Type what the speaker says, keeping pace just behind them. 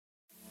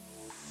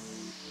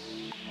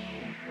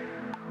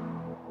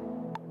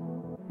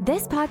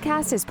This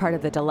podcast is part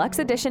of the Deluxe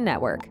Edition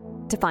Network.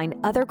 To find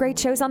other great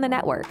shows on the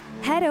network,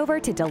 head over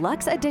to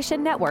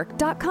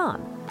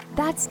deluxeeditionnetwork.com.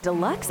 That's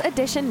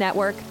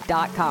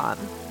deluxeeditionnetwork.com.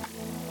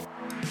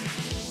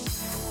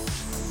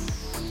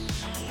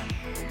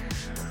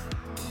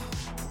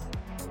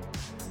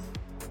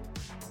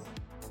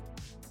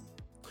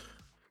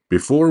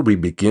 Before we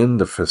begin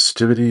the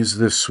festivities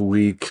this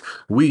week,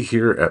 we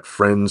here at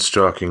Friends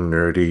Talking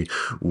Nerdy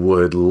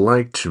would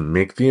like to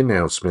make the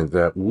announcement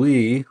that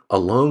we,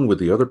 along with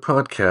the other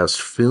podcasts,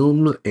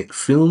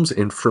 Films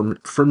and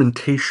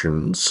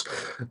Fermentations,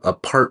 a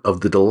part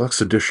of the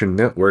Deluxe Edition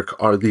Network,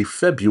 are the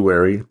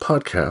February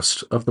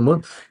podcast of the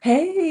month.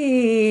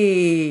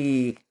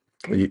 Hey!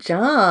 Good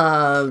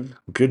job.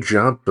 Good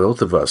job,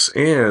 both of us.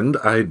 And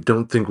I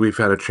don't think we've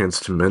had a chance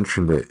to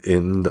mention it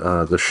in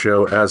the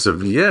show as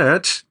of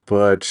yet,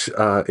 but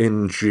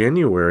in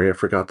January, I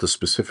forgot the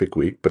specific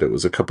week, but it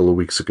was a couple of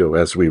weeks ago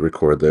as we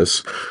record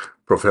this,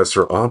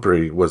 Professor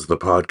Aubrey was the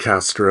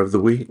podcaster of the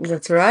week.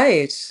 That's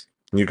right.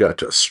 You got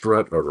to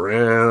strut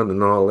around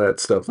and all that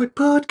stuff, like,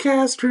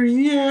 podcaster,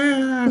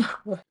 yeah!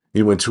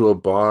 You went to a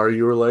bar,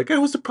 you were like, I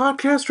was the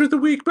podcaster of the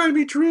week, buy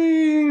me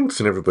drinks!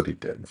 And everybody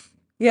did.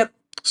 Yep.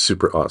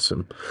 Super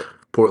awesome.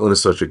 Portland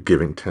is such a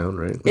giving town,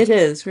 right? It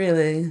is,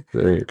 really.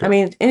 There you go. I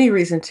mean, any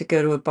reason to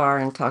go to a bar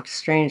and talk to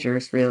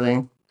strangers,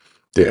 really.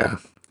 Yeah.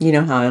 You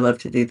know how I love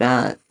to do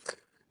that.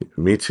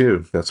 Me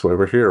too. That's why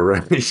we're here,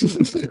 right?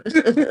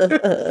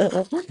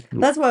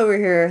 That's why we're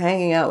here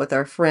hanging out with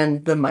our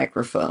friend, the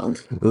microphone.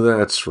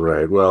 That's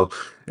right. Well,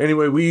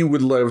 anyway, we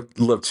would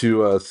love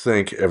to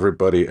thank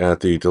everybody at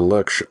the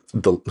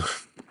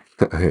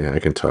I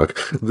can talk.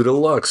 The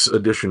Deluxe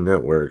Edition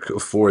Network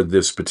for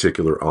this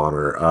particular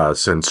honor.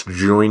 Since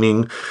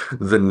joining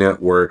the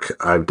network,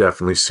 I've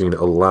definitely seen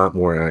a lot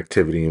more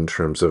activity in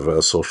terms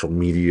of social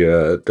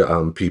media,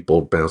 people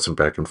bouncing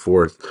back and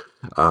forth,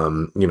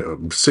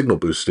 signal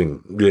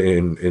boosting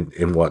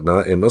and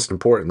whatnot. And most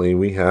importantly,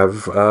 we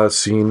have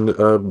seen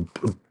a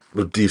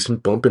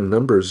decent bump in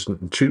numbers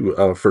too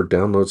for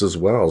downloads as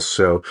well.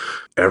 So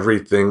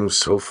everything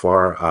so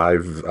far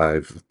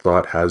I've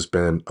thought has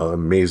been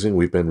amazing.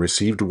 We've been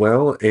received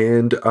well,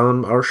 and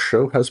our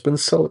show has been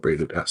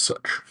celebrated as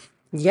such.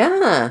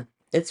 Yeah,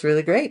 it's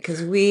really great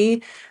because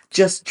we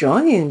just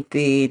joined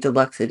the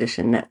Deluxe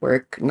Edition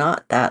Network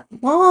not that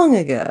long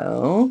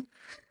ago,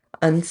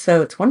 and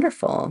so it's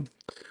wonderful.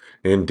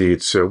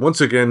 Indeed. So once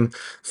again,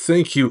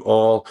 thank you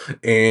all,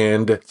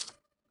 and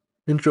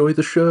enjoy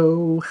the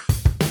show.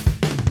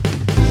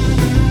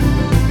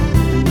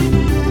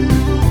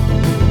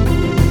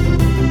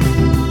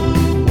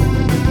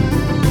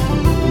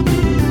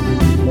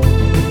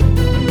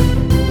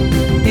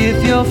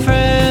 If your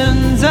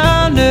friends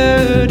are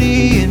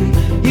nerdy and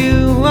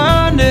you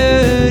are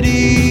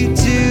nerdy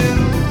too,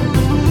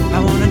 I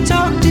want to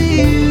talk to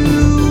you.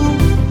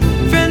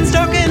 Friends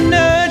Talking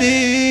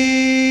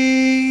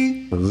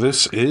Nerdy.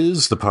 This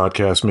is the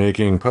podcast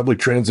making, public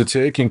transit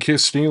taking,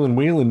 kiss stealing,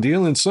 wheeling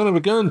dealing, son of a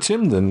gun,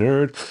 Tim the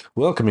Nerd,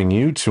 welcoming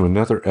you to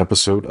another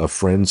episode of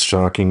Friends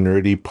Talking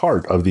Nerdy,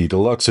 part of the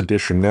Deluxe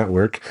Edition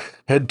Network.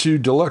 Head to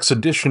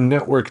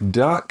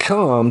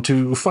deluxeeditionnetwork.com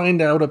to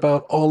find out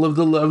about all of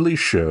the lovely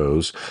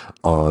shows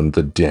on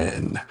the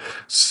Den.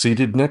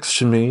 Seated next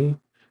to me,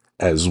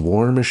 as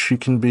warm as she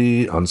can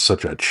be on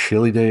such a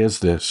chilly day as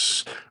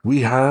this,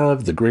 we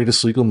have the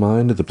greatest legal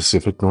mind of the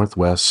Pacific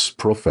Northwest,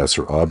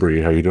 Professor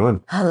Aubrey. How you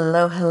doing?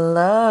 Hello,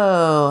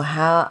 hello.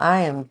 How I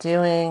am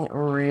doing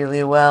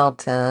really well,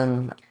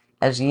 Tim.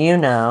 As you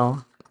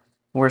know,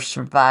 we're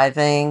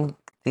surviving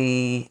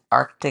the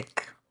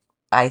Arctic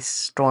ice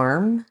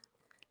storm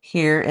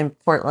here in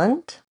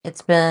Portland.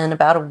 It's been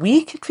about a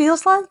week, it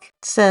feels like,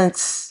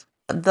 since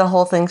the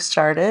whole thing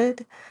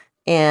started,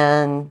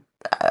 and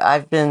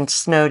I've been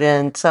snowed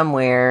in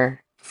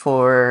somewhere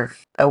for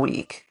a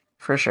week,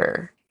 for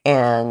sure.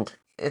 And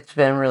it's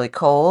been really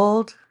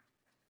cold,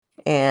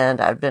 and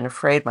I've been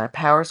afraid my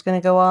power's going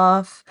to go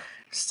off.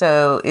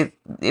 So it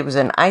was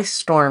an ice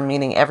storm,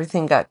 meaning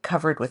everything got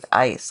covered with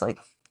ice, like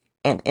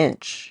an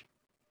inch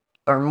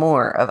or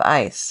more of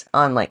ice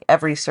on like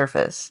every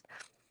surface,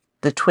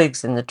 the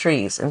twigs in the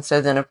trees. And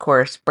so then, of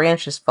course,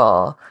 branches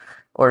fall,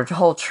 or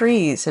whole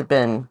trees have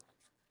been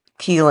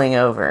keeling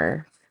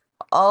over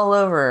all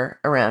over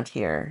around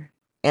here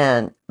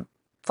and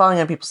falling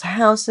on people's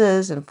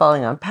houses and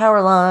falling on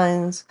power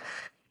lines.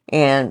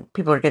 And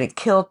people are getting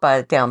killed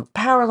by down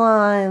power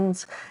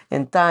lines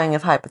and dying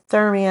of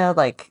hypothermia.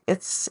 Like,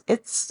 it's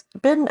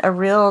been a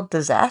real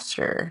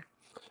disaster.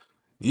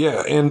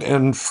 Yeah,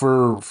 and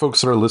for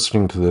folks that are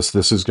listening to this,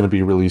 this is going to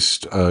be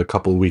released a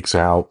couple of weeks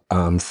out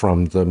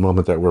from the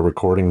moment that we're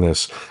recording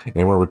this,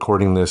 and we're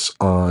recording this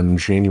on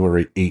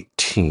January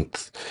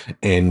 18th.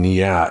 And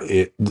yeah,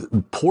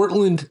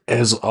 Portland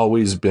has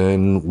always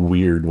been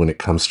weird when it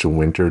comes to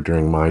winter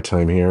during my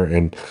time here,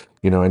 and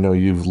I know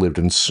you've lived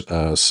in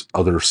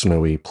other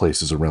snowy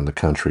places around the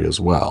country as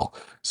well.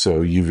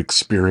 So you've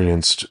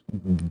experienced,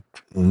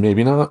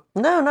 maybe not?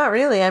 No, not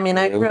really. I mean,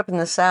 I grew up in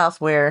the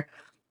South where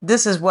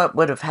this is what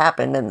would have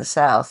happened in the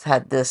South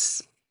had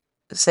this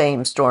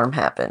same storm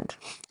happened.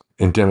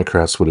 And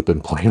Democrats would have been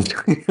blamed.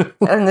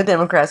 And the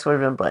Democrats would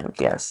have been blamed,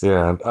 yes.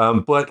 Yeah.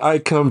 But I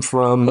come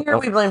from. Here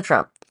we blame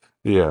Trump.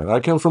 Yeah, I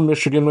come from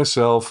Michigan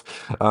myself,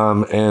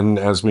 and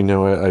as we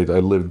know, I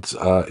lived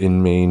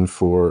in Maine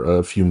for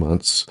a few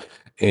months,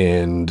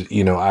 and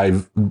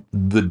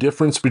the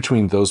difference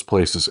between those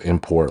places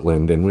and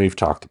Portland, and we've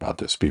talked about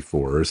this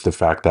before, is the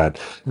fact that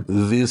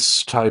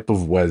this type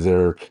of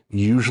weather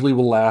usually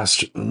will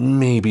last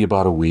maybe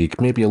about a week,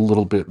 maybe a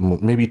little bit more,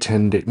 maybe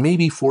 10 days,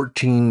 maybe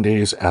 14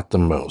 days at the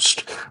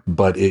most,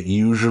 but it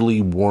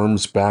usually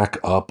warms back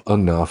up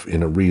enough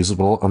in a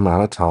reasonable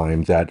amount of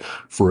time that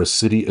for a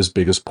city as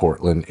big as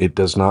Portland, it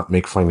does not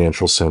make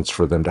financial sense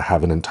for them to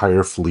have an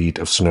entire fleet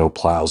of snow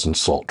plows and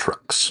salt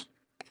trucks.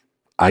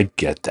 I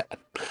get that.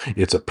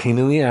 It's a pain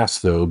in the ass,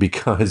 though,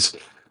 because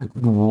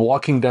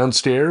walking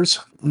downstairs,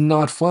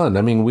 not fun.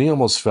 I mean, we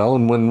almost fell,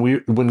 and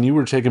when you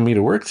were taking me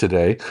to work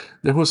today,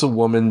 there was a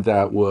woman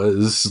that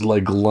was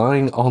like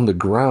lying on the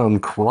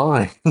ground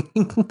crying,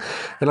 and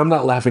I'm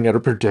not laughing at her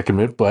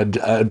predicament, but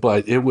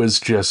it was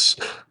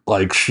just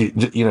like she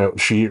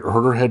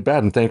hurt her head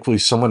bad, and thankfully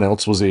someone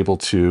else was able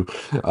to.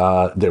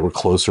 They were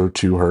closer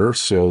to her,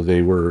 so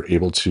they were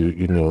able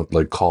to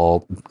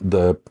call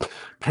the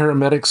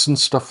paramedics and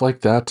stuff like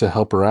that to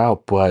help her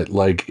out. But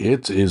like,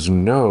 it is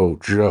no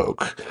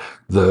joke.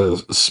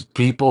 The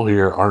people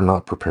here are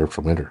not prepared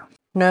for winter.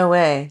 No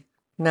way.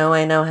 No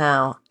way, no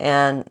how.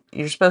 And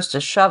you're supposed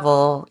to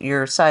shovel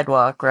your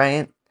sidewalk,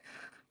 right?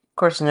 Of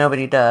course,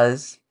 nobody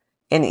does.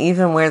 And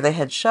even where they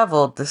had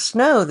shoveled the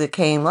snow that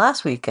came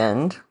last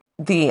weekend,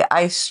 the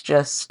ice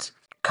just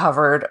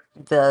covered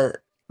the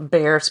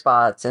bare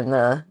spots in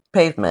the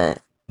pavement.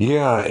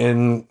 Yeah,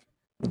 and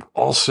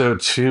also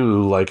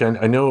too, like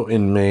I know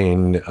in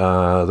Maine,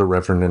 the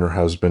Reverend and her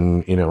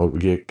husband,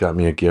 got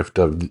me a gift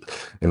of,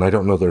 and I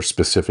don't know their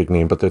specific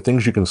name, but they're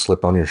things you can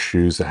slip on your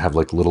shoes that have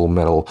like little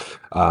metal.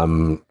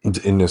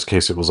 In this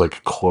case, it was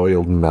like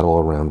coiled metal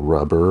around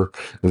rubber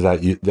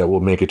that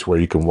will make it to where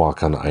you can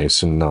walk on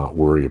ice and not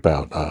worry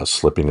about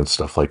slipping and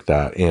stuff like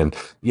that. And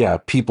yeah,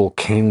 people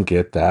can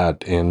get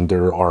that, and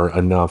there are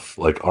enough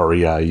like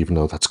REI, even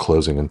though that's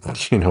closing,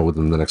 and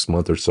within the next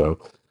month or so.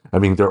 I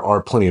mean, there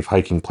are plenty of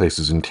hiking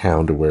places in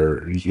town to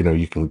where,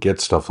 you can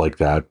get stuff like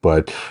that.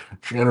 But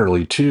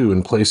generally, too,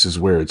 in places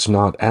where it's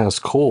not as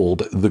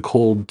cold, the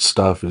cold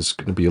stuff is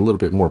going to be a little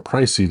bit more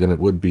pricey than it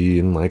would be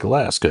in, like,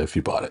 Alaska if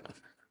you bought it.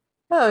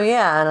 Oh,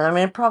 yeah. And I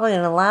mean, probably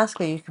in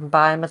Alaska, you can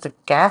buy them at the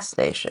gas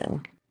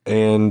station.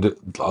 And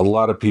a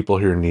lot of people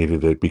here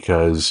needed it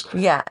because...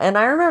 Yeah, and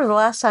I remember the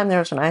last time there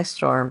was an ice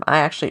storm, I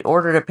actually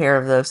ordered a pair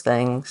of those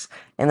things,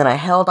 and then I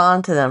held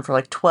on to them for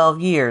like 12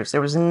 years. There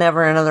was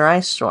never another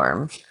ice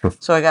storm.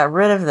 So I got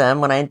rid of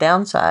them when I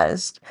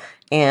downsized,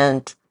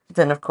 and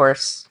then, of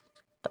course,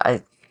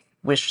 I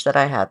wish that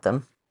I had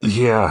them.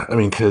 Yeah, I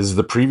mean, because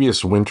the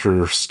previous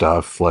winter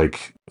stuff,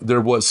 like, there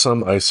was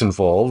some ice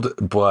involved,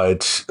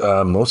 but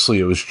mostly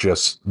it was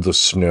just the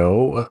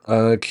snow,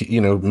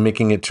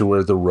 making it to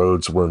where the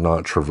roads were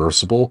not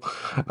traversable.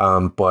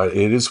 But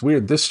it is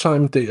weird. This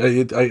time,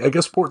 I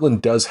guess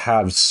Portland does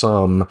have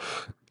some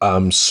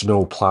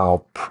snow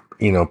plow,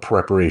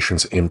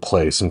 preparations in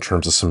place in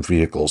terms of some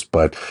vehicles,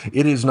 but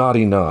it is not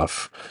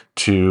enough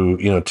to,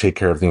 take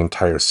care of the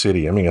entire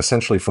city. I mean,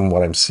 essentially from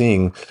what I'm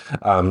seeing,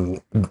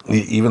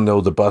 even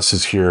though the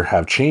buses here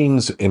have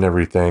chains and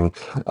everything,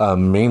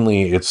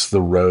 mainly it's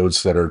the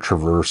roads that are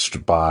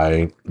traversed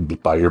by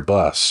your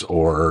bus,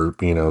 or,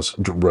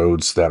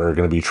 roads that are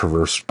going to be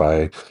traversed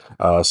by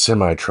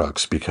semi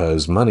trucks,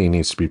 because money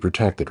needs to be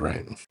protected,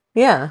 right?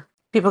 Yeah,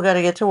 people got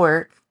to get to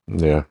work.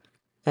 Yeah.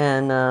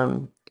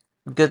 And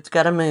goods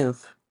got to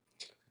move.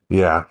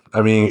 Yeah,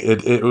 I mean,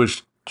 it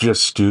was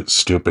just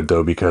stupid,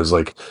 though, because,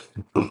 like,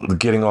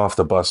 getting off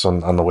the bus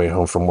on the way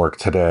home from work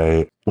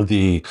today,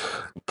 the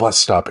bus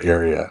stop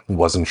area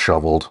wasn't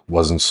shoveled,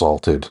 wasn't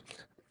salted,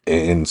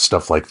 and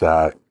stuff like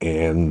that.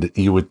 And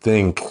you would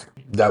think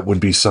that would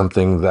be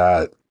something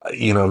that,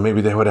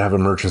 maybe they would have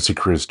emergency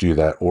crews do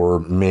that, or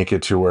make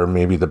it to where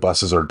maybe the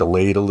buses are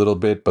delayed a little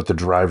bit, but the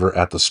driver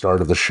at the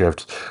start of the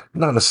shift,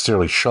 not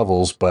necessarily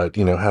shovels, but,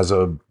 has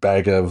a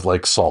bag of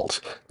like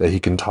salt that he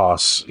can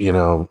toss,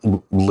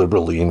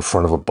 liberally in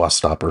front of a bus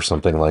stop or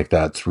something like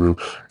that through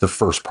the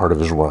first part of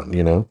his run,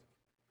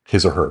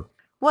 his or her.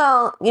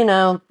 Well,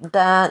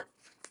 that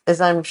is,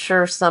 I'm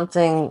sure,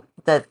 something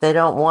that they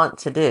don't want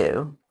to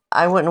do.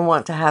 I wouldn't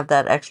want to have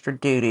that extra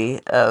duty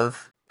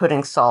of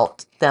putting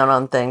salt down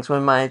on things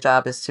when my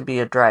job is to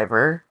be a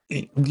driver.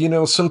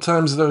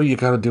 Sometimes, though, you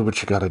got to do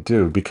what you got to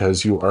do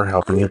because you are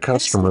helping your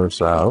customers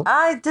out.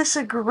 I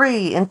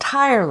disagree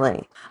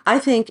entirely. I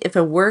think if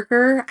a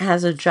worker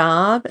has a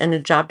job and a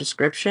job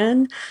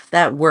description,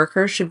 that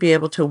worker should be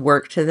able to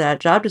work to that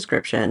job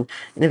description.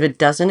 And if it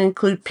doesn't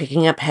include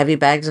picking up heavy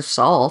bags of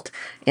salt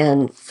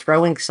and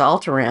throwing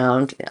salt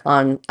around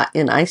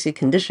in icy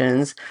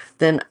conditions,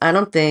 then I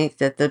don't think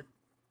that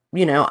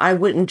I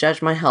wouldn't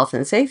judge my health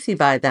and safety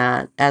by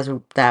that as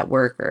that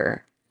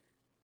worker.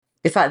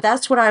 If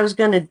that's what I was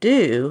going to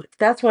do, if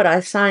that's what I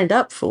signed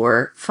up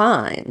for,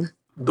 fine.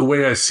 The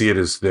way I see it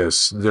is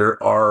this: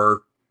 there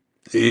are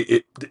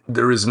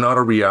there is not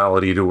a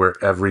reality to where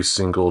every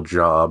single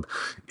job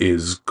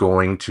is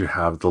going to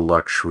have the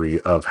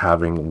luxury of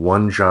having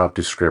one job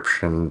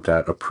description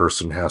that a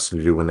person has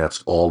to do, and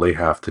that's all they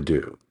have to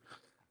do.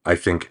 I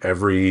think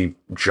every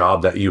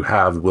job that you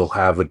have will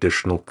have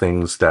additional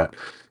things that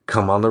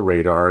come on the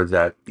radar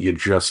that you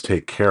just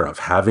take care of.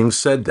 Having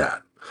said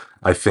that,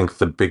 I think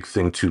the big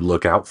thing to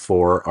look out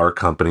for are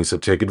companies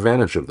that take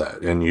advantage of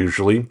that. And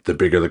usually, the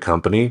bigger the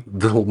company,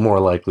 the more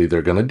likely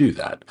they're going to do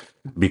that.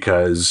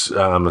 Because,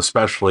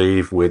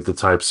 especially with the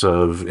types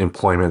of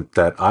employment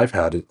that I've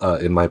had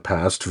in my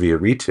past via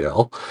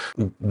retail,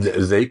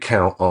 they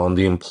count on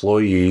the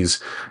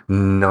employees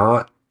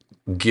not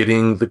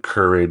getting the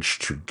courage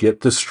to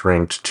get the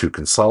strength to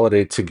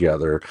consolidate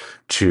together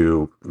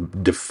to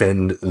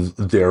defend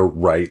their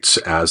rights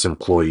as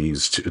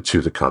employees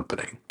to the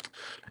company.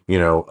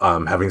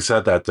 Having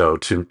said that, though,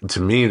 to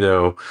me,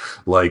 though,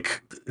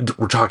 like,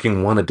 we're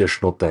talking one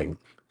additional thing,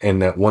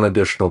 and that one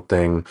additional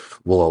thing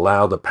will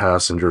allow the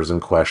passengers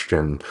in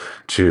question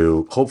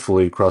to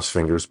hopefully, cross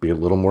fingers, be a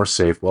little more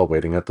safe while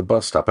waiting at the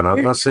bus stop. And I'm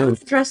You're not saying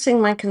not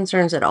addressing my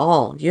concerns at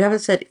all. You haven't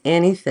said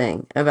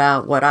anything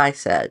about what I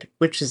said,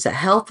 which is a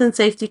health and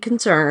safety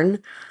concern.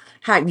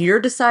 How you're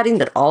deciding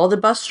that all the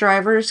bus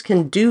drivers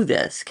can do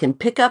this, can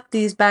pick up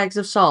these bags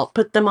of salt,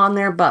 put them on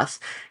their bus,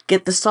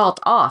 get the salt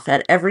off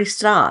at every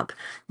stop,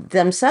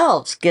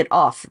 themselves get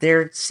off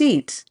their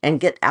seats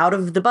and get out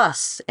of the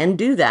bus and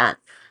do that.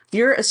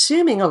 You're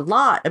assuming a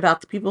lot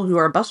about the people who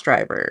are bus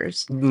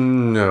drivers.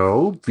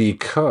 no,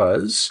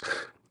 because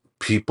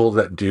people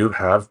that do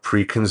have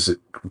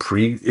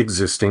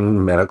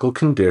pre-existing medical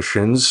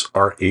conditions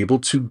are able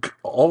to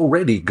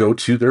already go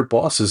to their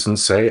bosses and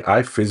say,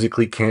 I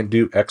physically can't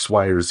do X,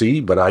 Y, or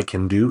Z, but I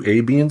can do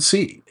A, B, and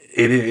C.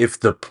 If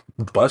the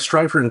bus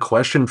driver in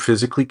question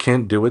physically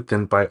can't do it,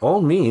 then by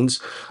all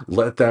means,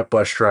 let that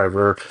bus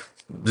driver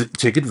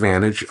take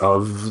advantage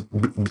of,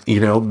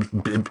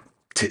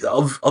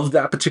 of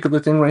that particular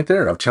thing right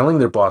there, of telling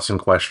their boss in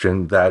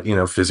question that,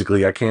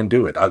 physically I can't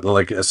do it.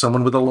 Like, as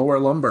someone with a lower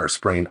lumbar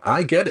sprain,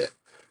 I get it.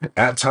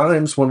 At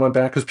times when my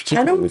back is I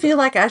particularly... don't feel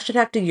like I should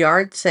have to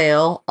yard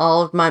sale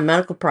all of my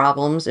medical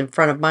problems in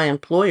front of my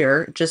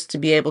employer just to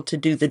be able to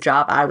do the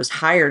job I was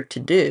hired to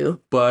do.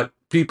 But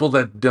people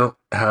that don't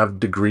have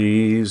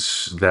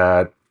degrees,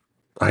 that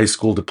high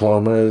school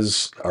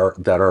diplomas,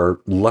 that are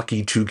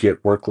lucky to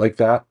get work like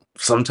that,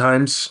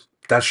 sometimes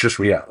that's just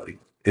reality.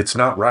 It's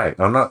not right.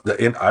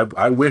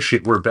 I wish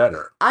it were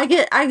better. I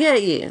get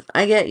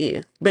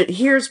you. But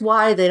here's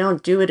why they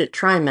don't do it at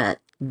TriMet.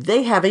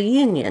 They have a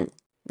union.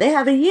 They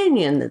have a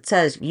union that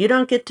says you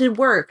don't get to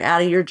work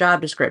out of your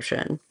job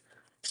description.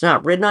 It's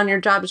not written on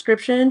your job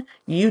description.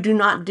 You do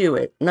not do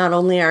it. Not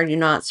only are you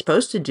not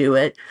supposed to do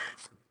it,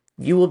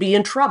 you will be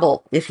in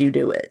trouble if you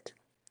do it.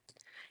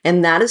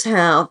 And that is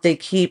how they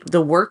keep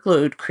the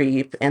workload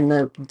creep and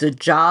the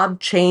job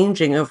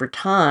changing over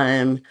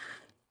time.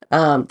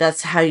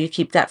 That's how you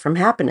keep that from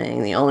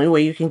happening. The only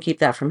way you can keep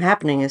that from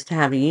happening is to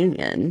have a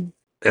union.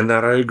 And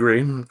that I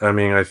agree. I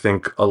mean, I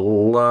think a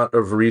lot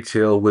of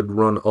retail would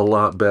run a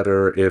lot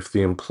better if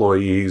the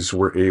employees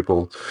were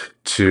able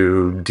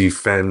to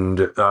defend,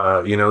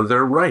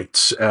 their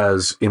rights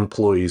as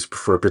employees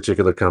for a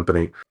particular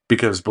company.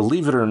 Because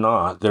believe it or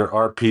not, there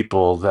are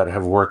people that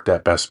have worked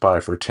at Best Buy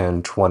for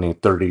 10, 20,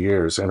 30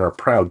 years and are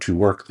proud to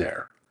work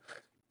there.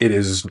 It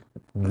is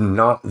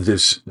not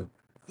this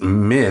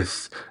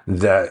myth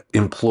that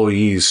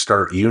employees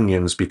start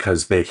unions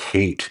because they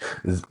hate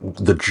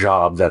the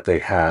job that they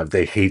have.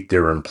 They hate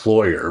their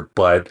employer.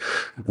 But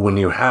when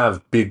you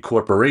have big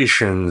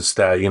corporations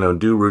that,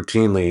 do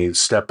routinely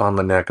step on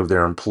the neck of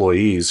their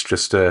employees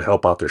just to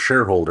help out their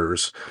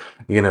shareholders,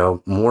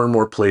 more and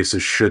more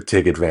places should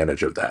take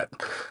advantage of that.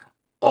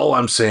 All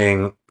I'm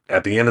saying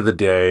at the end of the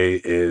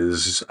day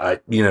is,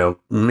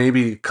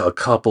 maybe a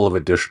couple of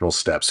additional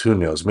steps. Who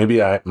knows?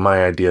 Maybe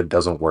my idea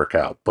doesn't work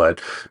out,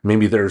 but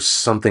maybe there's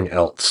something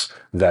else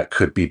that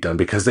could be done,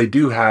 because they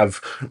do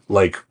have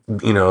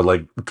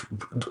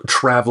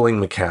traveling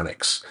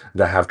mechanics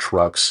that have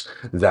trucks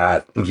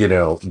that,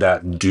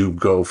 that do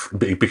go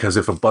because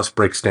if a bus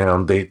breaks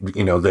down,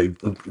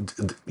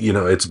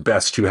 it's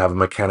best to have a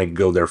mechanic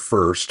go there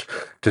first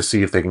to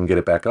see if they can get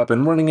it back up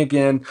and running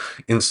again,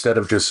 instead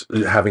of just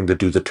having to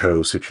do the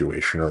tow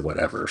situation or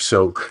whatever.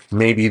 So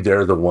maybe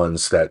they're the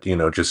ones that,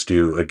 just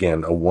do,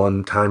 again, a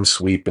one-time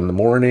sweep in the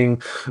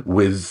morning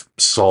with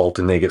salt,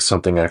 and they get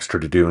something extra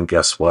to do. And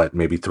guess what?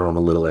 Maybe throw them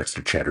a little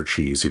extra cheddar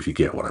cheese, if you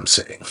get what I'm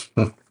saying.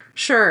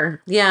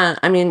 Sure. Yeah.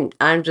 I mean,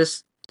 I'm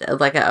just,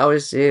 like I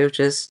always do,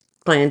 just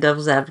playing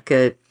devil's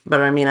advocate.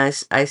 But I mean, I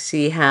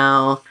see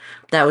how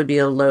that would be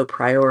a low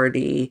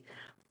priority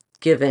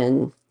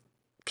given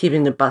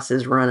keeping the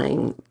buses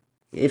running.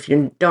 If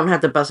you don't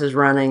have the buses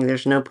running,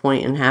 there's no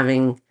point in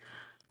having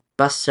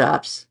bus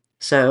stops.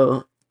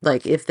 So,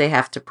 if they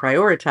have to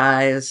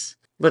prioritize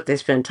what they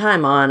spend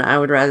time on, I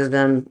would rather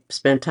them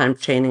spend time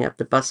chaining up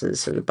the buses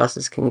so the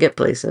buses can get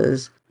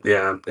places.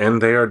 Yeah,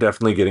 and they are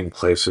definitely getting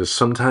places.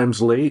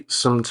 Sometimes late,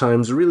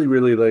 sometimes really,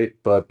 really late,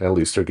 but at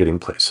least they're getting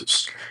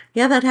places.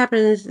 Yeah, that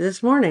happened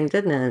this morning,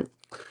 didn't it?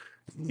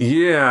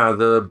 Yeah,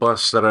 the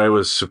bus that I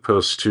was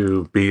supposed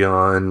to be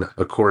on,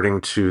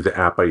 according to the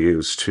app I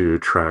use to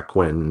track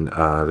when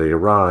they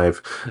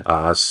arrive,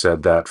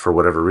 said that for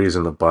whatever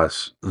reason the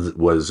bus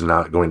was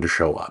not going to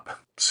show up.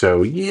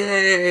 So,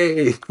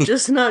 yay!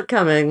 Just not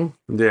coming.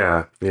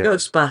 Yeah,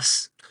 Ghost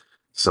bus.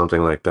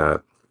 something like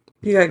that.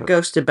 You got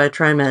ghosted by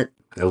TriMet.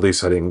 At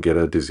least I didn't get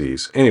a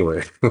disease.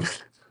 Anyway.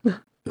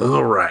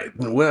 All right.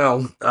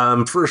 Well,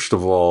 first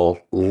of all,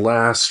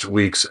 last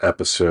week's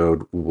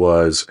episode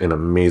was an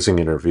amazing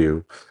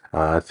interview.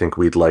 I think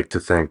we'd like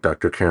to thank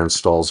Dr. Karen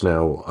Stalls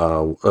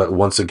now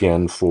once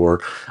again for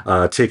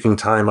taking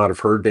time out of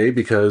her day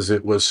because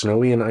it was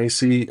snowy and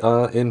icy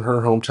in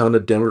her hometown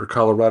of Denver,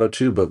 Colorado,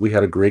 too. But we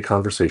had a great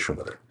conversation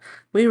with her.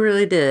 We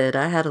really did.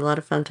 I had a lot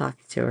of fun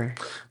talking to her.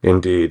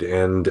 Indeed.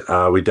 And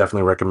we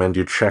definitely recommend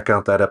you check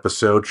out that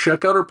episode.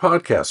 Check out her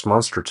podcast,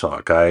 Monster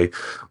Talk.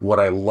 What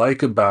I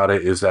like about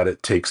it is that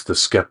it takes the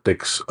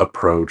skeptic's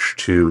approach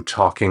to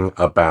talking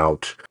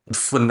about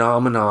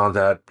phenomena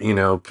that,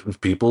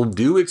 people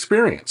do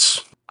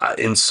experience.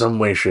 In some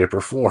way, shape,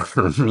 or form,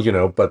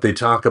 but they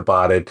talk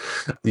about it,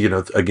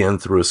 again,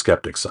 through a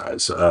skeptic's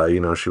eyes.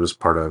 She was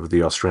part of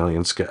the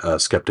Australian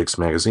Skeptics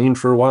magazine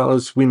for a while,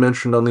 as we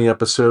mentioned on the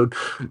episode,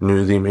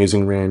 knew the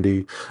amazing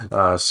Randy.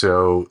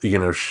 So,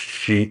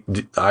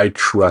 I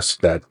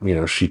trust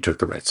that, she took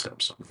the right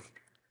steps.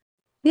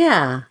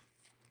 Yeah,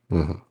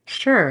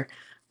 sure.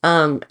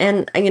 And,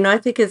 I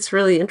think it's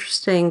really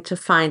interesting to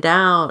find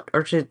out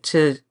or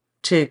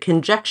to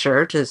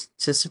conjecture, to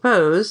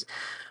suppose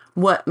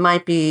what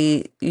might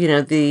be,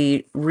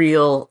 the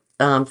real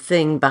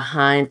thing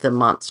behind the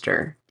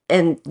monster.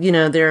 And,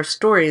 there are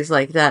stories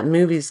like that,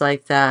 movies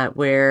like that,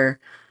 where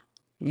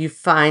you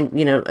find,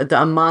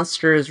 a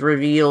monster is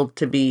revealed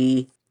to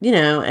be,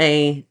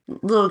 a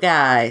little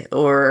guy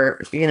or,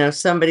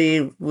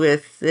 somebody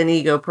with an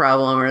ego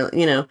problem or,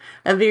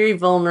 a very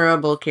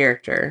vulnerable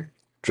character.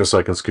 Just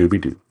like in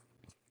Scooby-Doo.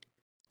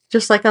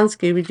 Just like on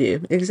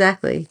Scooby-Doo.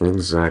 Exactly.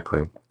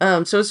 Exactly.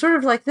 So it's sort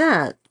of like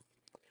that.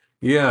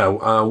 Yeah,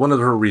 one of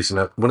the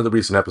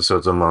recent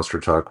episodes of Monster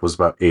Talk was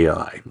about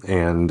AI,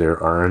 and there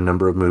are a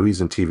number of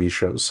movies and TV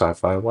shows,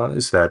 sci-fi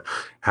wise, that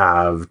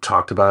have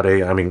talked about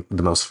AI. I mean,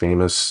 the most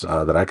famous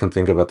that I can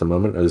think of at the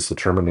moment is the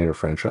Terminator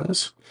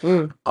franchise.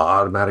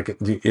 Automatic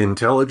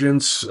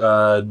intelligence,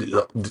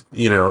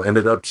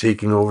 ended up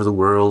taking over the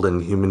world,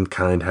 and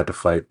humankind had to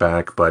fight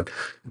back. But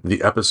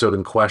the episode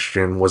in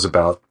question was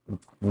about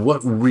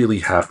what really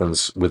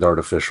happens with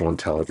artificial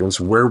intelligence,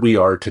 where we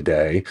are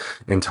today,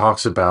 and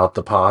talks about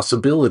the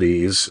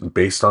possibilities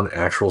based on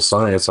actual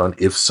science on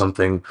if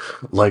something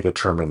like a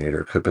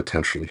Terminator could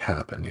potentially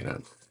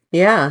happen,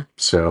 Yeah.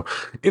 So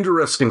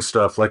interesting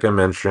stuff. Like I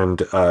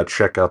mentioned,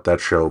 check out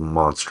that show,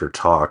 Monster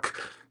Talk.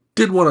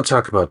 Did want to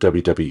talk about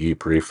WWE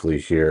briefly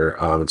here.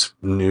 It's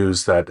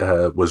news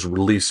that was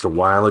released a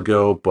while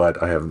ago,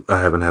 but I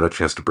haven't had a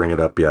chance to bring it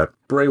up yet.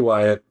 Bray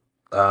Wyatt,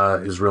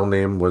 his real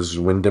name was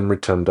Wyndham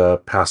Rotunda,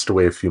 passed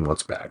away a few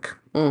months back.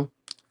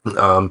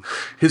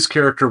 His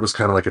character was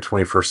kind of like a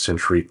 21st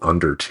century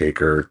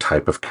Undertaker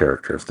type of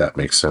character, if that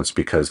makes sense,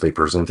 because they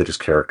presented his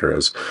character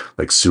as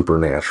like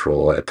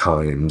supernatural at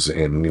times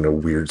and,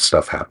 weird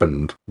stuff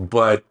happened.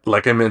 But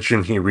like I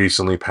mentioned, he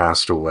recently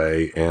passed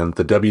away, and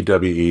the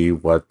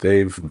WWE, what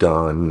they've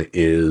done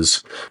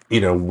is,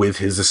 with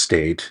his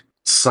estate,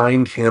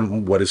 signed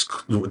him what is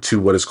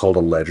called a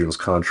Legends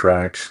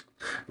contract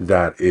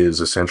that is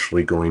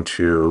essentially going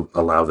to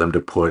allow them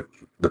to put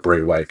the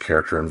Bray Wyatt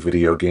character in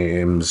video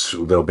games.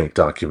 They'll make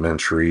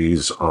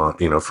documentaries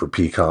on, for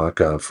Peacock,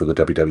 for the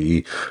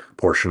WWE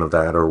portion of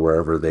that, or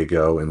wherever they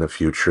go in the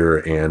future.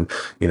 And,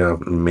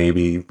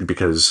 maybe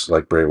because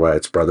like Bray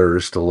Wyatt's brother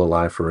is still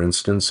alive, for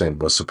instance,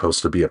 and was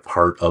supposed to be a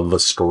part of a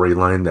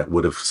storyline that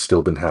would have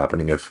still been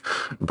happening if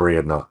Bray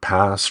had not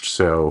passed.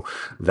 So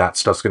that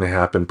stuff's going to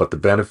happen. But the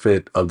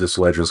benefit of this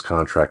Legends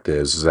contract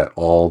is that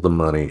all the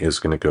money is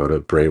going to go to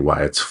Bray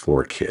Wyatt's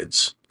 4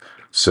 kids.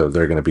 So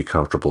they're going to be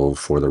comfortable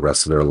for the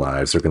rest of their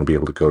lives. They're going to be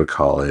able to go to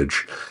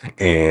college.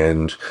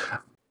 And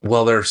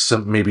while there's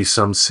maybe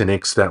some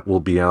cynics that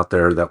will be out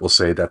there that will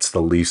say that's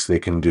the least they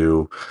can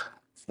do,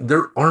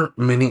 there aren't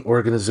many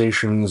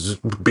organizations,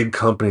 big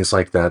companies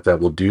like that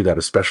will do that,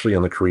 especially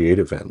on the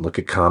creative end. Look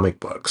at comic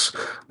books.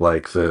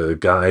 Like the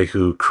guy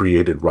who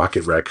created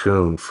Rocket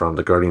Raccoon from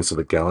the Guardians of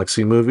the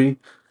Galaxy movie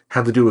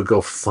had to do a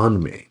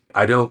GoFundMe.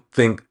 I don't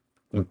think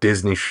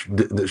Disney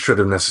should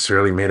have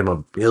necessarily made him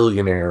a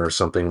billionaire or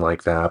something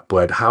like that,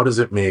 but how does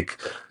it make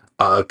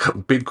a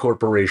big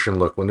corporation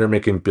look when they're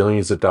making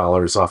billions of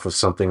dollars off of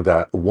something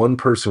that one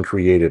person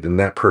created and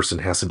that person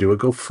has to do a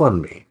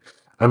GoFundMe?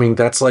 I mean,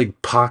 that's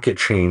like pocket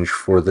change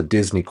for the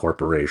Disney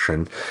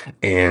Corporation,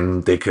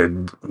 and they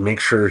could make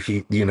sure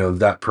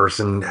that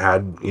person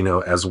had,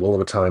 as well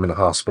of a time in a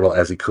hospital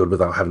as he could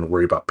without having to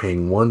worry about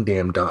paying one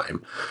damn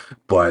dime.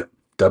 But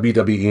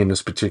WWE in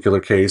this particular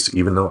case,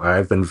 even though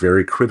I've been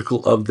very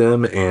critical of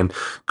them, and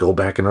go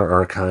back in our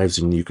archives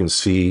and you can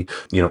see,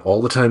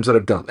 all the times that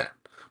I've done that.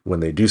 When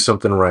they do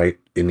something right,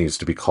 it needs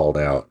to be called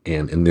out.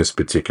 And in this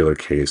particular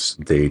case,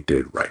 they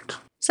did right.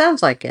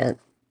 Sounds like it.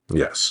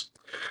 Yes.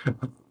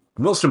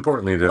 Most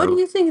importantly, though, What do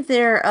you think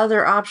their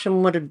other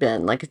option would have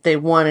been? Like, if they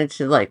wanted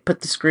to, like,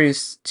 put the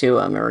screws to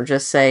them or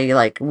just say,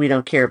 like, we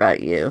don't care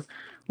about you.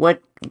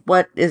 What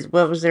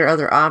was their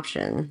other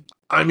option?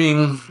 I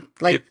mean,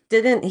 Like,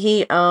 didn't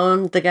he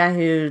own the guy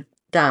who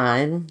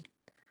died?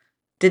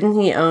 Didn't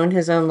he own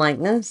his own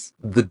likeness?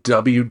 The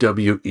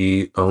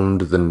WWE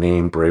owned the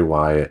name Bray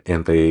Wyatt,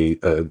 and they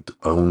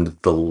owned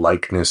the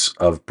likeness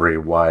of Bray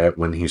Wyatt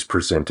when he's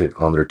presented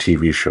on their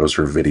TV shows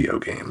or video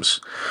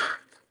games.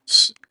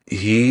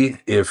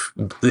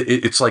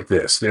 It's like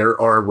this, there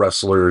are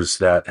wrestlers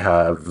that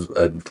have,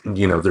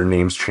 their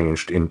names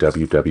changed in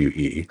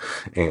WWE,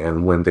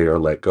 and when they are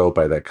let go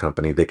by that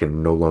company, they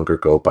can no longer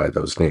go by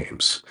those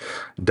names.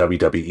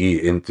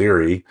 WWE, in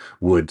theory,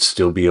 would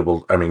still be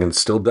able, and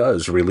still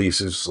does,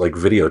 releases like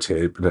not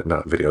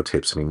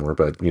videotapes anymore,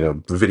 but,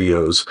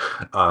 videos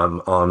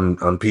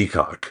on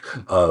Peacock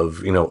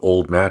of,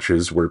 old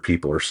matches where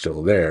people are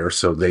still there,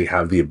 so they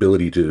have the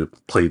ability to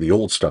play the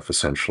old stuff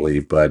essentially,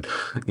 but,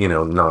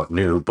 not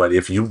new. But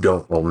if you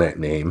don't own that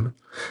name,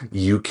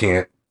 you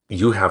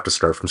have to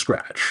start from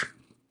scratch.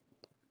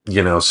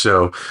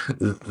 So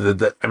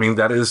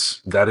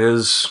that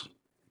is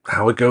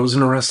how it goes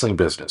in a wrestling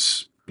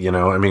business.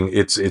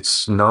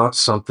 It's not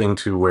something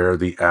to where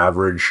the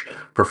average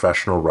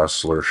professional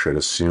wrestler should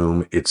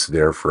assume it's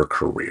there for a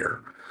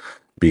career,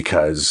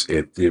 because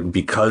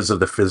because of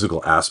the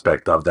physical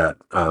aspect of that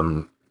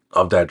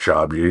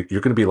job, you're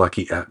going to be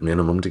lucky at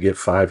minimum to get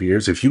 5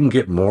 years. If you can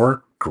get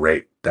more,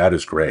 great. That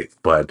is great.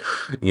 But,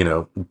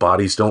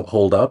 bodies don't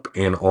hold up.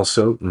 And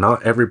also,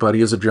 not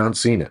everybody is a John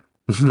Cena.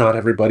 Not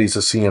everybody's a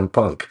CM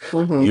Punk.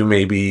 Mm-hmm. You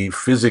may be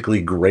physically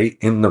great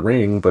in the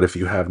ring, but if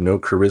you have no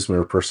charisma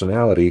or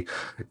personality,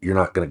 you're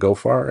not going to go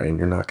far and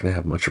you're not going to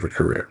have much of a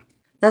career.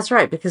 That's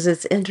right, because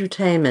it's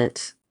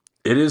entertainment.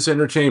 It is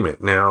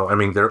entertainment. Now,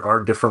 there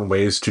are different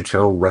ways to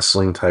tell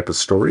wrestling type of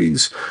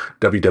stories.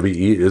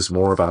 WWE is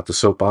more about the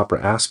soap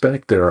opera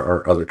aspect. There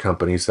are other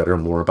companies that are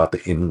more about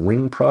the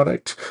in-ring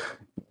product.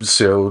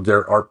 So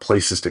there are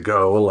places to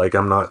go. Like,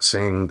 I'm not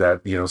saying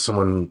that,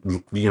 someone,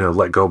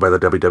 let go by the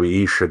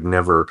WWE should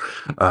never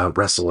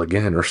wrestle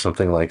again or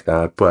something like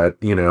that. But,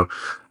 they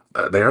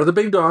are the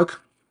big dog.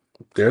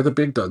 They're the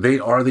big dog. They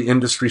are the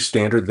industry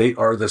standard. They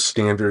are the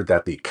standard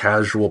that the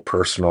casual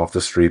person off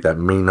the street that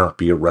may not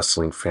be a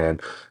wrestling fan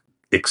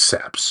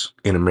accepts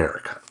in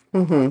America.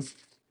 Mm-hmm.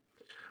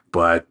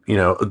 But,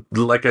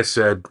 like I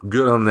said,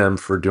 good on them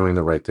for doing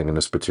the right thing in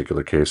this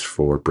particular case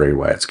for Bray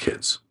Wyatt's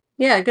kids.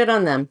 Yeah, good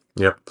on them.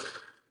 Yep.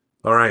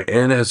 All right.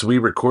 And as we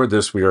record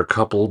this, we are a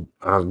couple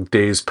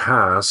days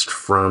past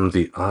from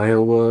the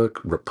Iowa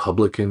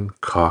Republican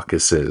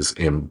caucuses.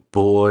 And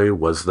boy,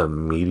 was the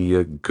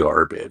media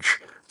garbage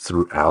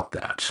throughout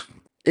that.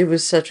 It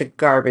was such a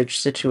garbage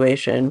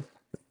situation.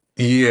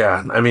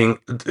 Yeah,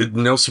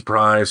 no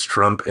surprise.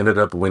 Trump ended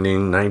up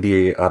winning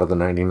 98 out of the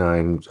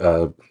 99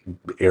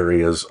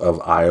 areas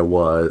of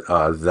Iowa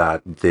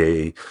that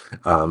they,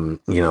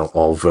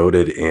 all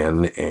voted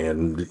in.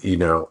 And,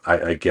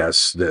 I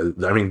guess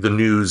the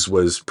news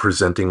was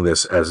presenting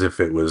this as if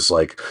it was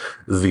like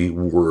the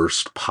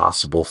worst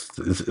possible,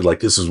 like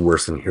this is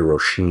worse than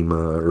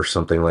Hiroshima or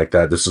something like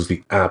that. This is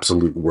the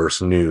absolute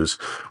worst news,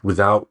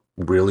 without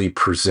really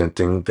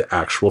presenting the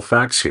actual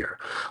facts here.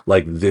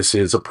 Like, this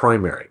is a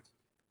primary.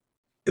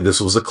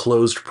 This was a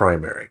closed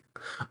primary.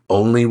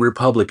 Only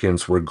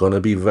Republicans were going to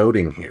be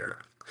voting here.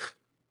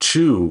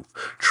 2,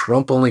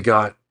 Trump only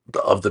got,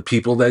 of the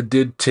people that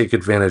did take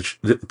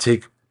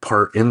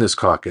part in this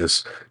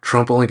caucus,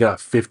 Trump only got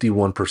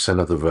 51%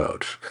 of the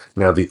vote.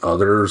 Now the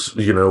others,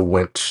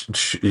 went,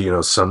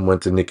 some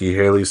went to Nikki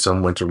Haley,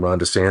 some went to Ron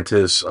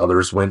DeSantis,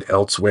 others went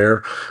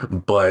elsewhere,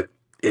 but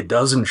it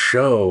doesn't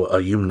show a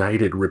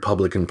united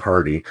Republican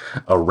Party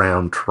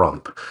around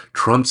Trump.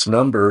 Trump's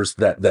numbers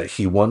that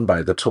he won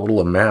by, the total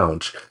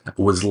amount,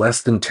 was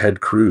less than Ted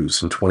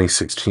Cruz in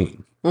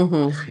 2016.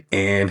 Mm-hmm.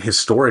 And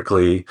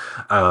historically,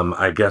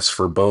 I guess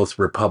for both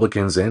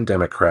Republicans and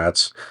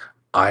Democrats,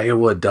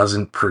 Iowa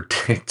doesn't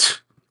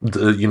predict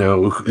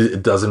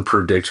it doesn't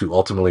predict who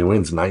ultimately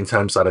wins. 9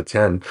 times out of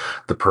 10,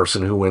 the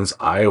person who wins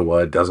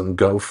Iowa doesn't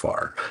go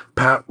far.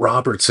 Pat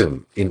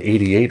Robertson in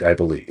 88, I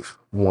believe,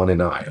 won in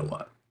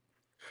Iowa.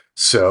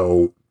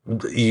 So,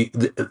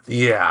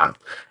 yeah.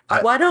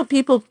 Why don't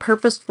people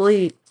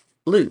purposefully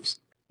lose?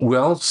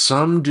 Well,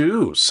 some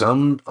do.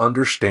 Some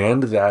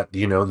understand that,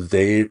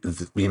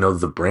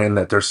 the brand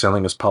that they're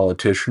selling as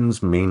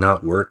politicians may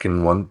not work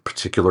in one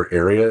particular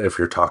area if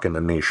you're talking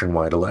a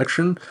nationwide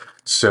election.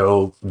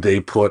 So they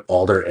put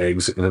all their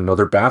eggs in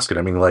another basket.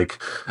 Ron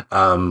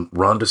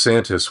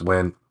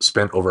DeSantis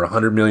spent over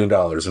 $100 million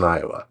in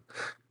Iowa,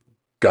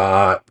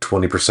 got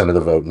 20% of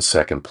the vote in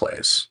second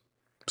place.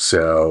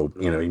 So,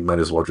 you might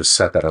as well just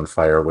set that on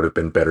fire, would have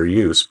been better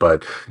use.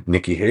 But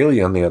Nikki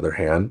Haley, on the other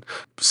hand,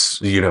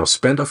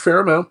 spent a fair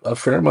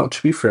amount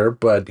to be fair,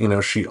 but,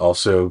 she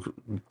also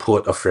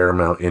put a fair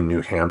amount in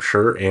New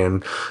Hampshire.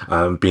 And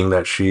being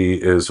that she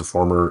is a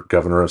former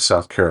governor of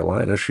South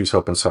Carolina, she's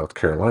hoping South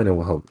Carolina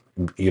will help,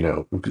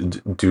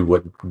 do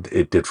what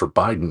it did for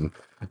Biden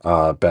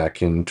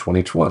back in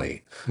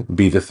 2020,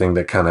 be the thing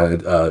that kind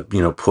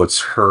of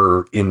puts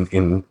her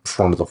in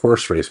front of the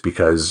horse race,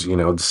 because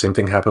the same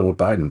thing happened with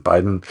Biden.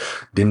 Biden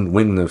didn't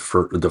win the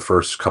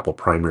first couple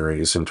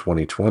primaries in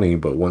 2020,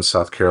 but once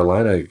South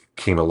Carolina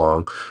came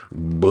along,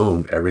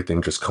 boom,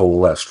 everything just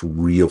coalesced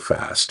real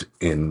fast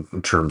in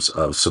terms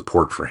of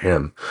support for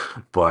him.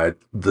 But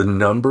the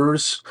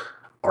numbers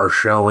are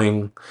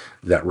showing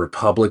that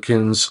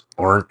Republicans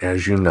aren't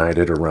as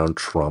united around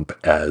Trump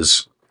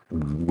as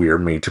we're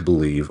made to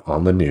believe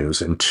on the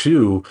news. And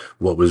two,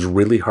 what was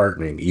really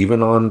heartening,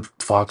 even on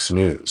Fox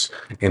News,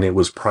 and it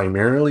was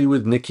primarily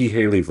with Nikki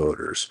Haley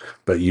voters,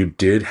 but you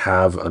did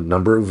have a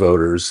number of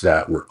voters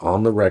that were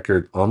on the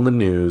record, on the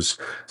news,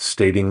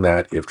 stating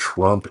that if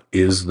Trump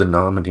is the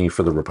nominee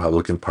for the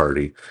Republican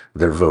Party,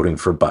 they're voting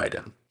for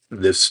Biden.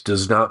 This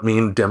does not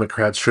mean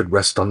Democrats should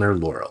rest on their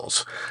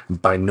laurels.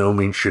 By no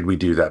means should we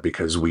do that,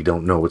 because we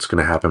don't know what's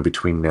going to happen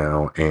between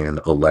now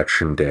and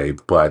Election Day.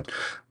 But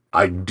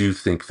I do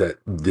think that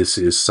this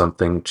is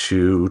something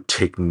to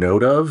take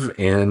note of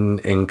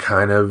and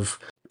kind of,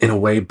 in a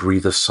way,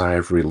 breathe a sigh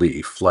of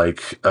relief.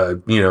 Like,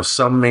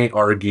 some may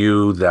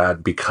argue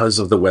that because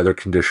of the weather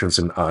conditions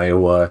in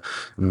Iowa,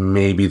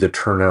 maybe the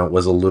turnout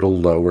was a little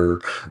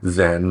lower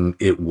than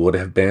it would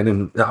have been.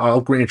 And I'll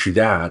grant you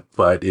that.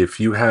 But if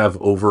you have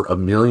over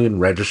 1 million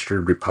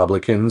registered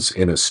Republicans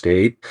in a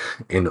state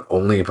and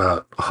only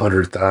about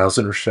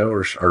 100,000 or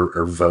so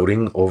are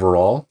voting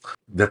overall,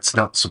 that's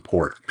not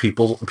support.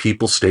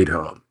 People stayed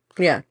home.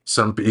 Yeah.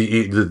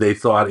 They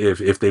thought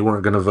if they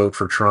weren't going to vote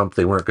for Trump,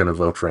 they weren't going to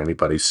vote for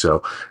anybody.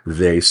 So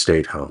they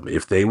stayed home.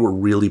 If they were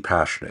really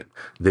passionate,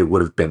 they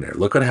would have been there.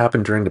 Look what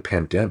happened during the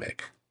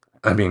pandemic.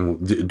 I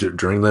mean,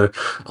 during the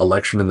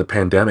election and the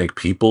pandemic,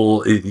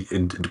 people,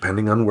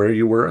 depending on where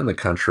you were in the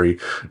country,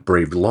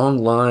 braved long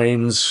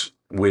lines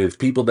with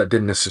people that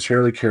didn't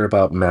necessarily care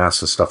about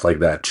masks and stuff like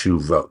that to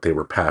vote. They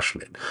were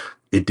passionate.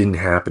 It didn't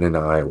happen in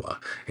Iowa.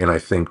 And I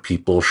think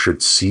people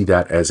should see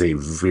that as a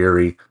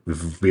very,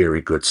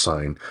 very good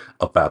sign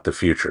about the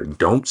future.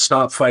 Don't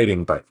stop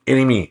fighting by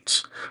any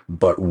means,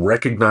 but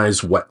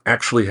recognize what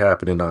actually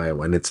happened in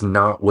Iowa. And it's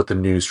not what the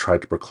news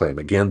tried to proclaim.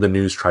 Again, the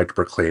news tried to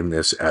proclaim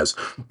this as,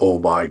 oh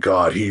my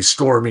God, he's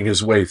storming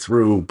his way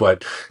through.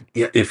 But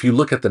if you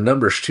look at the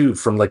numbers too,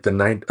 from like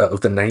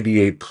of the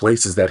 98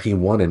 places that he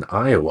won in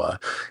Iowa,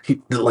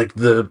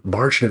 the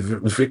margin of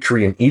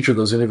victory in each of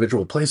those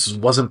individual places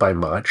wasn't by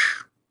much.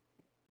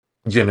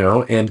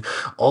 And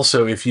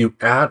also, if you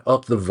add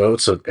up the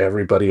votes of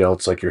everybody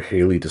else, like your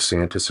Haley,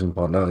 DeSantis, and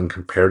whatnot, and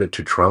compared it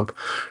to Trump,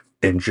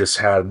 and just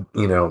had,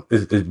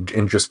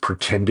 and just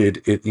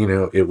pretended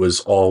it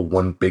was all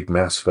one big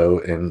mass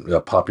vote and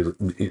a popular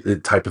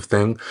type of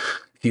thing,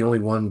 he only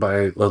won by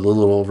a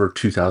little over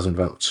 2,000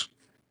 votes.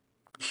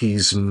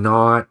 He's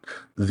not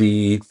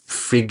the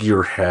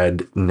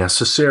figurehead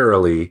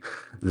necessarily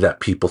that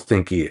people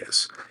think he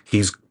is.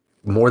 He's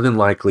more than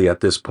likely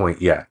at this point,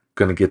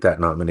 going to get that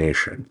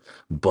nomination,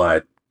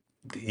 but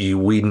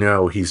we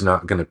know he's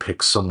not going to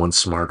pick someone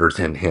smarter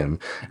than him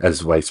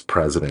as vice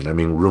president. I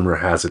mean, rumor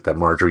has it that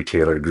Marjorie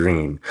Taylor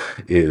Greene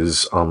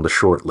is on the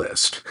short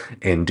list.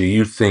 And do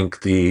you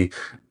think the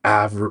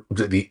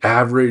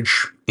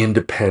average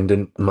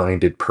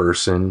independent-minded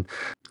person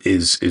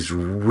is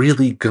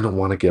really going to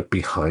want to get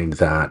behind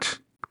that?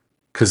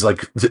 Because,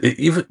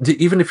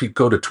 even if you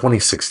go to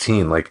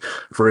 2016,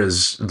 for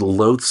as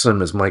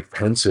loathsome as Mike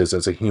Pence is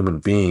as a human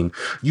being,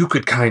 you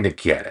could kind of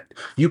get it.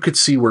 You could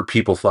see where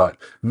people thought,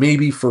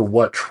 maybe for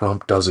what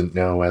Trump doesn't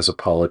know as a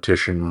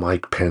politician,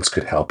 Mike Pence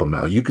could help him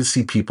out. You could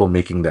see people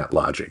making that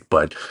logic.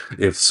 But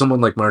if someone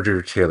like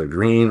Marjorie Taylor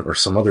Greene or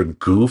some other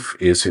goof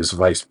is his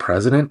vice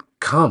president,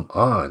 come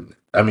on.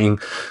 I mean,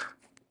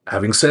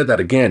 having said that,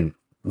 again,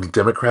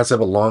 Democrats have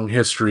a long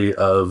history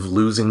of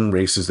losing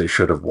races they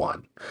should have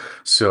won.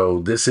 So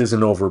this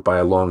isn't over by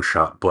a long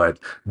shot, but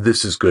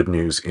this is good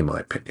news in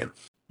my opinion.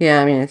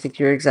 Yeah, I mean, I think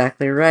you're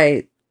exactly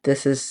right.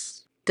 This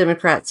is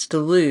Democrats to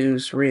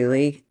lose,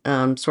 really,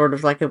 sort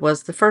of like it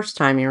was the first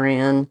time he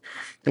ran.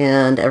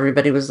 And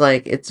everybody was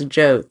like, it's a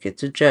joke,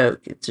 it's a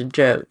joke, it's a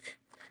joke.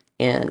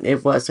 And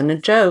it wasn't a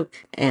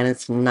joke, and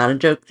it's not a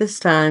joke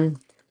this time.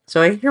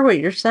 So I hear what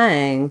you're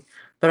saying.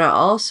 But I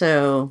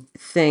also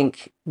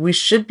think we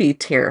should be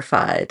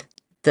terrified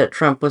that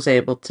Trump was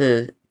able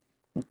to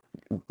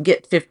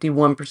get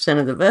 51%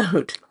 of the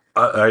vote.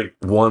 I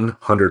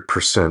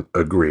 100%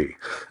 agree.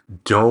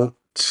 Don't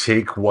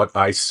take what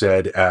I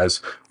said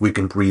as we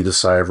can breathe a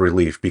sigh of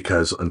relief,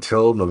 because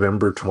until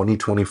November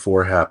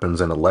 2024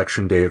 happens and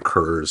Election Day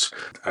occurs,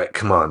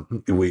 come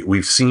on,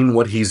 we've seen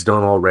what he's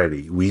done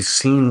already. We've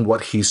seen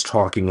what he's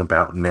talking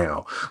about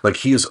now.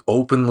 He is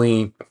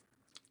openly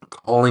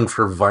calling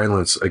for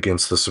violence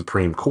against the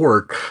Supreme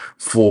Court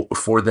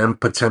for them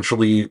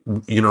potentially,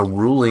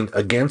 ruling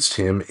against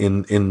him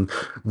in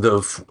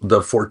the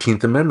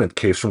 14th Amendment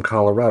case from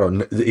Colorado.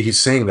 And he's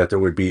saying that there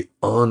would be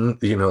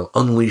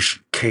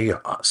unleashed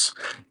chaos,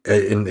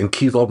 and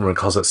Keith Olbermann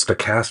calls it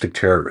stochastic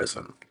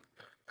terrorism.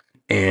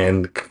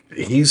 And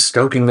he's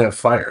stoking that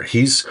fire.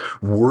 He's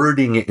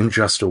wording it in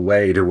just a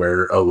way to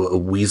where a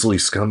Weasley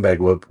scumbag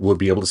would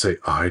be able to say,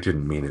 I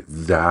didn't mean it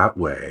that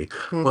way.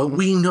 Mm-hmm. Well,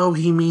 we know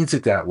he means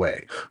it that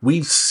way.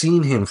 We've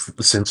seen him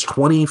since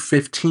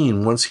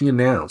 2015, once he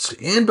announced,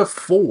 and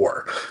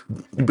before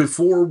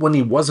when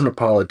he wasn't a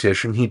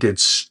politician, he did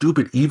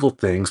stupid, evil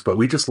things, but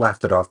we just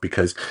laughed it off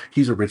because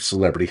he's a rich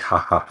celebrity. Ha,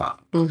 ha, ha.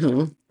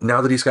 Mm-hmm. Now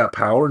that he's got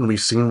power and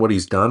we've seen what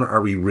he's done,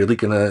 are we really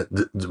going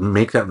to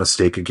make that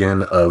mistake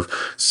again of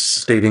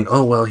stating,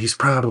 oh, well, he's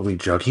probably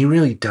joking. He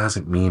really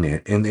doesn't mean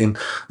it. And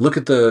look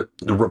at the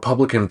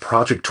Republican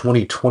Project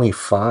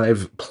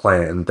 2025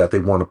 plan that they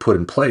want to put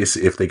in place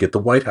if they get the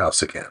White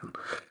House again.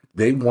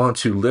 They want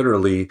to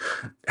literally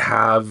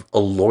have a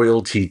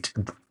loyalty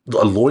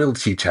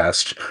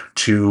test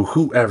to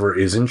whoever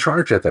is in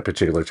charge at that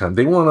particular time.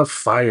 They want to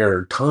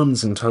fire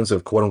tons and tons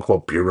of quote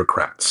unquote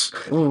bureaucrats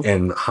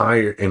and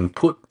hire and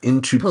put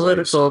into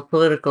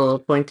political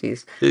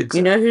appointees. Exactly.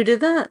 You know who did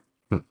that?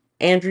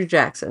 Andrew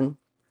Jackson.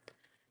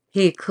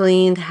 He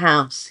cleaned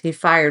house. He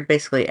fired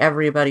basically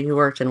everybody who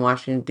worked in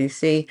Washington,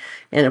 D.C.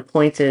 and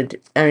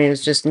appointed, it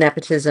was just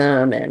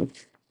nepotism, and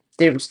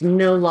there was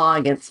no law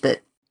against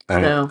it.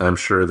 I'm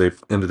sure they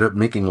ended up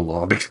making a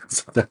law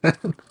because of that.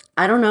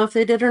 I don't know if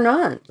they did or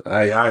not.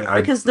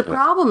 Because the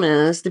problem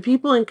is the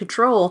people in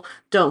control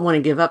don't want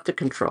to give up the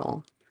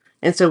control.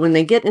 And so when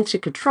they get into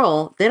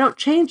control, they don't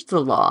change the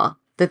law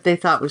that they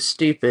thought was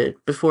stupid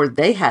before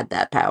they had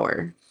that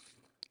power.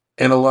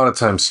 And a lot of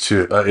times,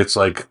 too, it's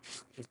like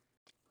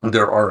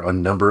there are a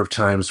number of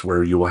times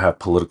where you will have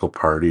political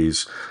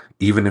parties,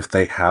 even if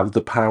they have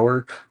the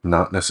power,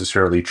 not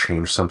necessarily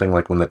change something,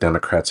 like when the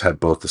Democrats had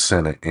both the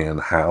Senate and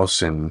the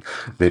House, and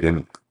they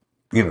didn't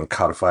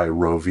codify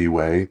Roe v.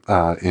 Wade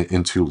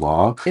into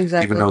law,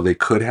 exactly. Even though they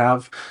could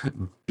have,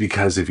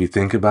 because if you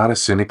think about it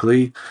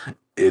cynically,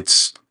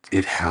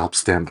 it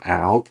helps them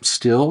out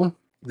still.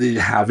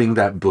 Having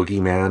that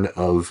boogeyman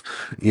of,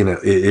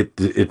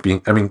 it being,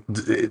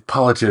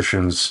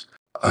 politicians,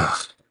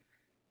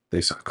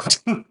 they suck.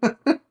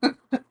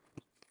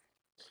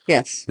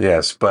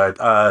 Yes,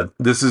 but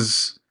this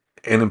is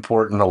an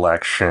important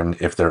election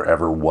if there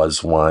ever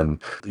was one.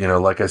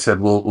 Like I said,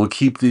 we'll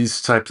keep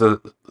these types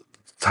of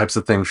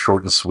things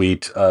short and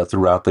sweet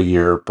throughout the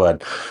year,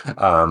 but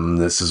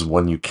this is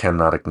one you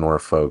cannot ignore,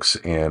 folks.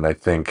 And I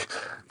think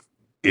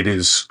it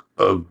is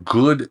a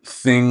good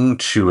thing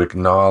to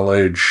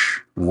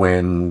acknowledge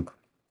when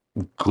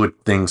good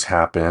things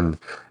happen,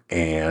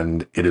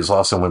 and it is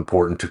also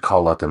important to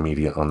call out the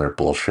media on their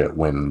bullshit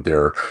when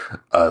they're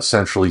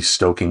essentially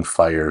stoking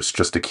fires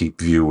just to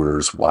keep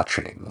viewers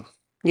watching.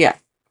 Yeah,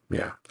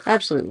 Absolutely.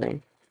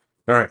 absolutely.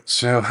 All right,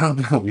 so how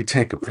about we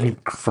take a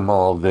break from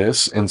all of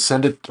this and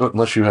send it,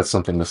 unless you had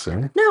something to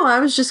say? No,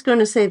 I was just going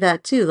to say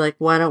that too. Like,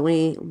 why don't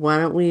we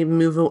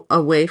move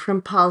away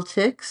from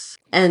politics,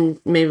 and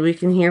maybe we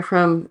can hear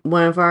from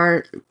one of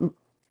our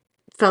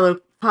fellow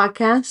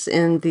podcasts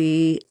in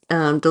the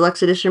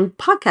Deluxe Edition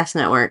Podcast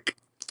Network.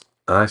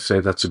 I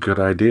say that's a good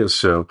idea,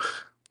 so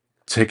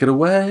take it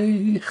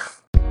away.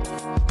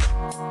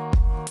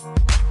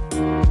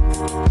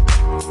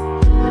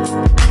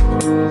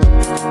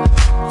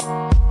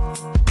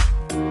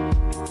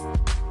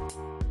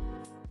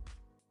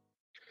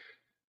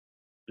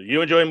 Do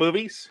you enjoy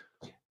movies?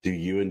 Do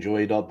you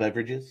enjoy adult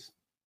beverages?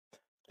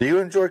 Do you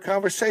enjoy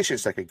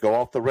conversations that could go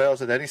off the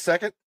rails at any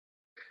second?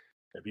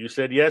 If you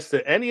said yes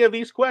to any of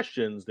these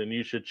questions, then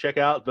you should check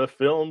out the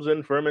Films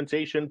and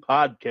Fermentation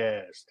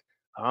Podcast.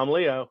 I'm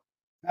Leo.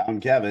 I'm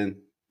Kevin.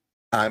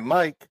 I'm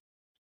Mike.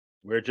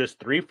 We're just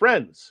three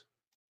friends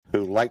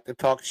who like to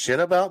talk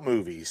shit about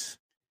movies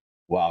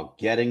while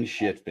getting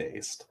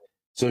shit-faced.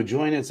 So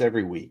join us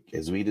every week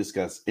as we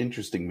discuss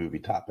interesting movie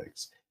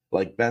topics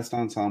like best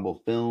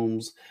ensemble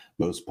films,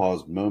 most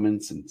paused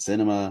moments in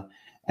cinema,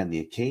 and the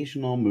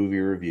occasional movie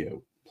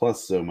review,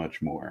 plus so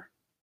much more.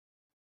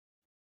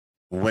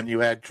 When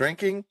you add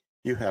drinking,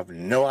 you have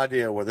no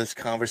idea where this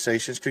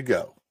conversations could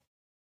go.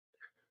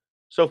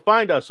 So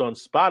find us on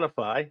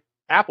Spotify,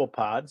 Apple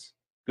Pods,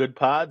 Good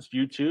Pods,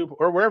 YouTube,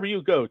 or wherever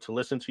you go to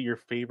listen to your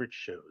favorite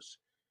shows.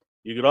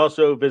 You could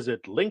also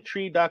visit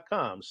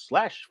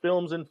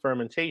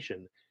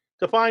linktree.com/filmsandfermentation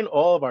to find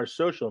all of our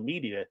social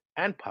media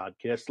and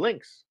podcast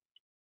links.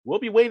 We'll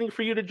be waiting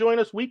for you to join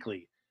us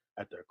weekly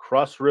at the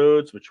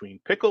crossroads between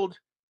pickled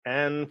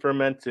and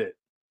fermented.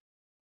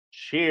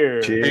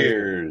 Cheers.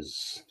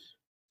 Cheers.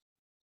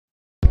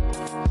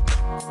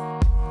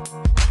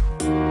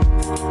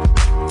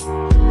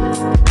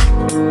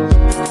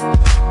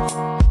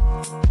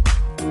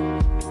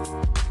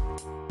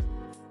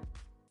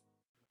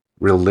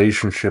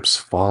 Relationships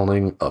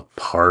falling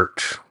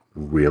apart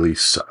really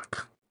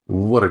suck.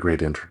 What a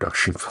great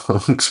introduction,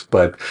 folks.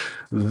 But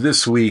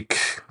this week,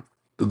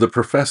 the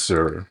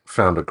professor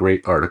found a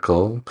great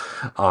article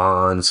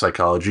on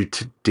Psychology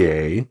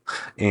Today,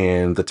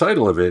 and the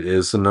title of it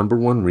is The Number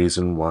One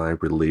Reason Why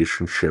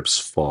Relationships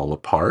Fall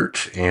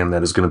Apart, and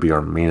that is going to be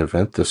our main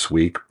event this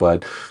week.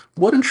 But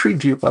what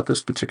intrigued you about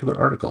this particular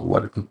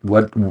article?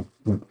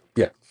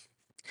 Yeah.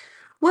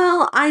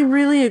 Well, I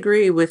really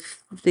agree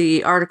with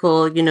the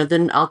article.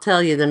 Then I'll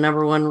tell you the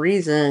number one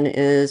reason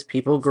is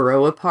people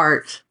grow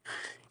apart.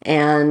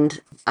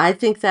 And I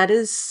think that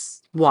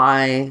is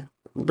why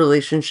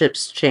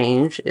relationships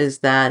change, is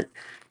that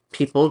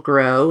people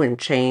grow and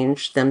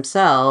change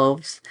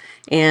themselves.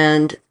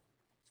 And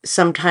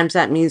sometimes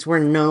that means we're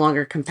no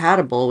longer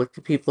compatible with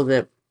the people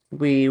that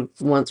we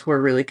once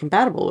were really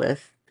compatible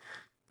with.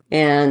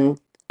 And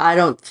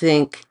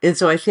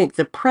so I think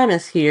the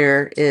premise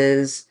here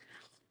is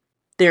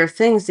there are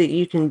things that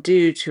you can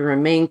do to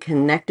remain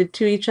connected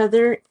to each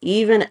other,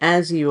 even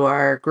as you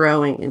are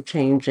growing and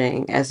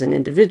changing as an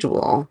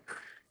individual,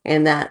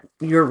 and that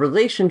your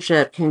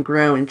relationship can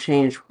grow and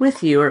change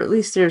with you, or at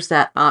least there's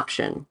that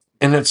option.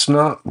 And it's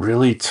not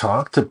really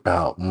talked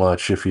about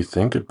much if you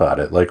think about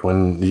it. Like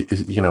when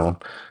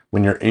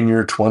when you're in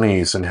your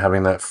 20s and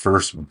having that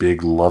first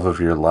big love of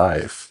your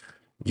life,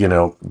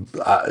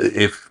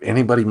 if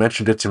anybody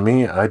mentioned it to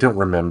me, I don't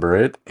remember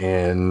it.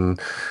 And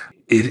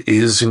it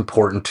is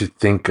important to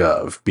think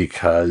of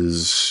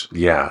because,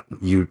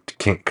 you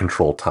can't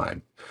control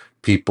time.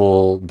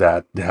 People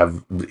that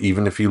have,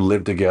 even if you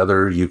live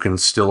together, you can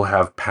still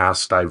have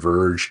paths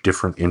diverge,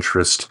 different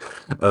interests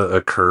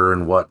occur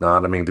and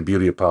whatnot. I mean, the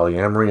beauty of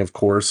polyamory, of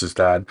course, is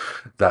that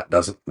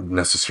doesn't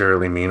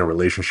necessarily mean a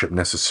relationship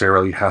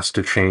necessarily has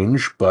to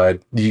change,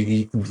 but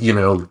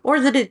or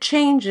that it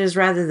changes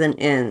rather than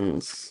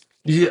ends.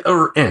 Yeah,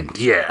 or end.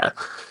 Yeah.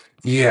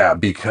 Yeah,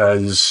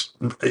 because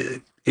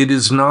it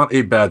is not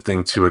a bad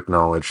thing to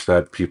acknowledge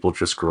that people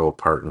just grow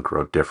apart and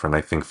grow different.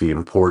 I think the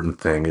important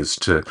thing is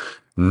to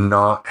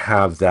not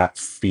have that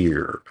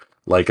fear.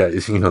 Like,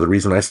 the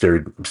reason I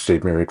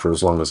stayed married for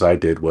as long as I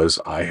did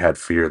was I had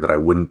fear that I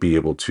wouldn't be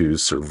able to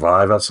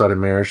survive outside of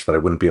marriage, that I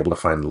wouldn't be able to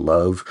find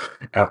love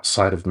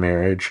outside of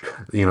marriage.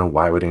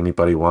 Why would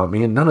anybody want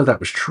me? And none of that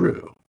was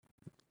true.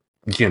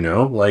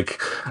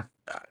 Like,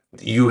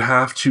 you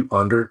have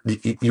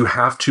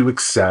to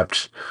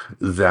accept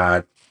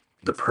that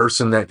the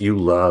person that you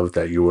love,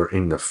 that you are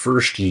in the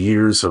first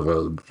years of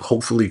a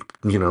hopefully,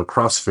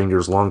 cross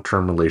fingers,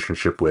 long-term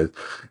relationship with,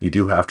 you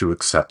do have to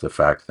accept the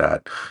fact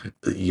that,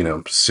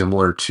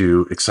 similar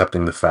to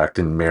accepting the fact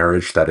in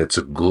marriage that it's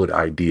a good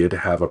idea to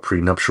have a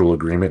prenuptial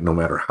agreement, no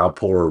matter how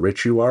poor or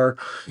rich you are,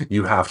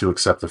 you have to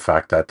accept the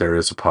fact that there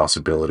is a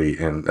possibility,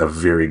 and a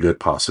very good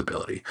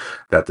possibility,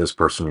 that this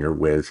person you're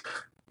with,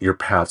 your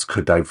paths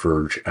could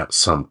diverge at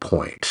some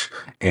point.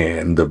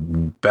 And the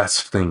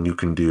best thing you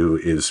can do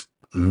is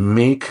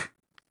make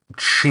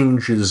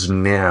changes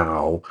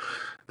now.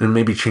 And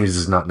maybe changes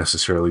is not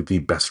necessarily the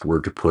best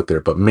word to put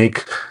there, but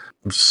make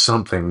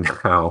something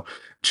now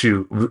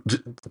to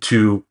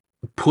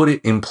put it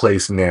in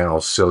place now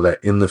so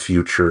that in the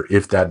future,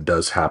 if that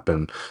does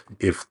happen,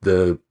 if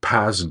the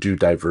paths do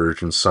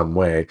diverge in some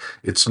way,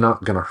 it's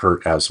not going to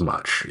hurt as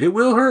much. It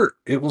will hurt.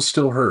 It will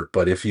still hurt.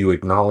 But if you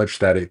acknowledge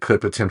that it could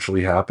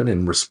potentially happen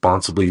and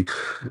responsibly,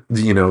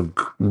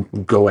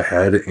 go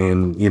ahead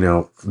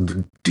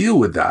and, deal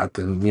with that,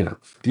 then,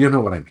 do you know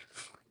what I mean?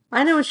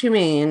 I know what you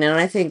mean. And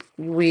I think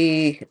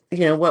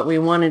what we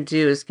want to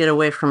do is get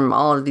away from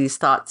all of these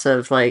thoughts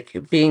of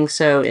like being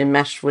so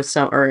enmeshed with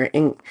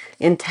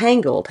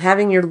entangled,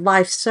 having your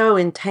life so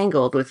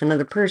entangled with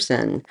another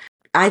person.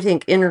 I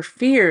think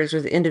interferes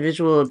with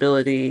individual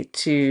ability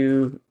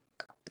to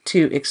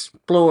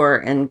explore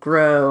and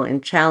grow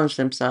and challenge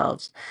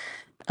themselves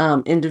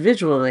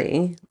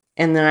individually.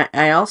 And then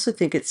I also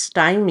think it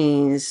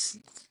stymies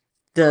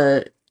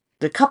the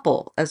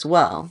couple as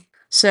well.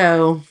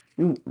 So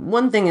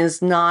one thing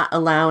is not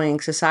allowing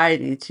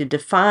society to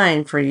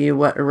define for you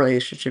what a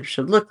relationship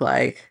should look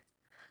like,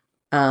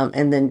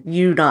 and then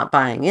you not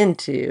buying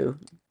into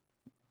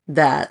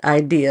that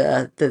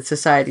idea that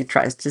society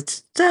tries to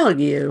tell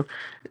you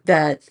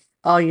that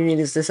all you need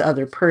is this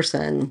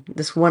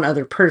one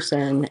other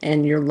person,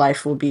 and your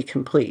life will be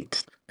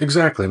complete.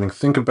 Exactly. I mean,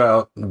 think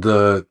about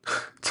the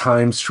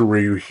times to where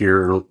you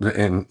hear,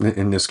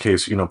 in this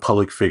case,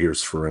 public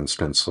figures, for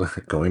instance,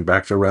 going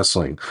back to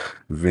wrestling,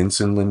 Vince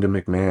and Linda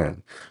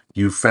McMahon.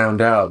 You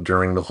found out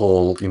during the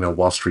whole,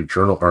 Wall Street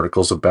Journal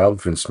articles about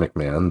Vince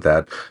McMahon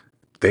that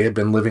they had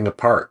been living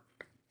apart,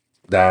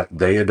 that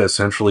they had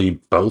essentially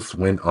both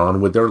went on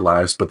with their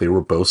lives, but they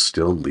were both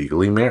still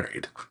legally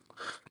married.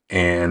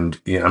 And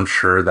I'm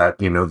sure that,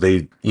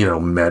 they,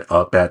 met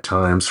up at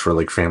times for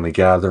like family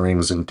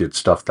gatherings and did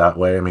stuff that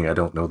way. I mean, I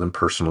don't know them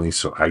personally,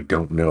 so I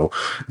don't know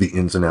the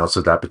ins and outs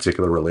of that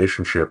particular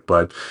relationship.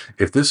 But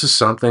if this is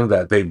something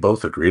that they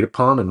both agreed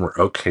upon and were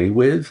okay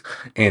with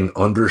and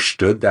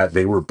understood that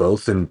they were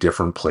both in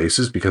different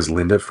places, because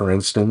Linda, for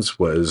instance,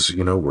 was,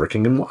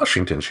 working in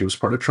Washington. She was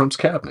part of Trump's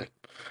cabinet,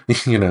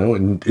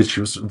 and she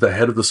was the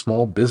head of the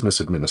Small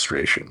Business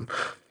Administration.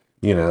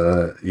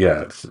 Yeah,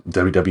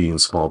 WWE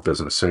and small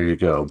business. There you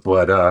go.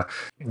 But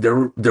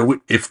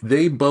if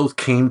they both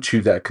came to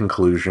that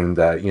conclusion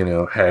that,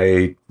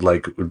 hey,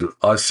 like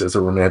us as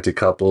a romantic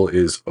couple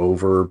is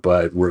over,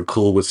 but we're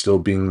cool with still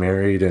being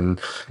married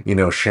and,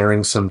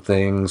 sharing some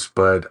things,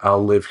 but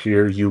I'll live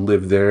here, you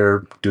live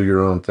there, do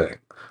your own thing.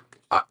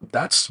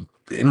 That's,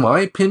 in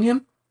my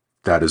opinion,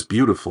 that is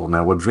beautiful.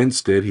 Now, what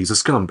Vince did, he's a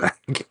scumbag,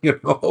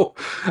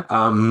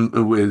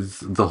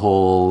 with the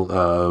whole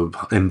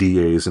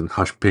NDAs and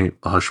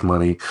hush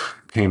money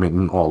payment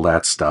and all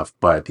that stuff.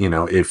 But,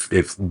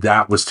 if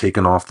that was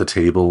taken off the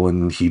table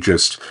and he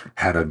just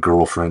had a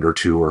girlfriend or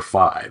two or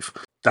five,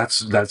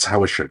 that's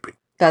how it should be.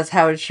 That's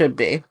how it should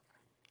be.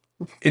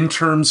 In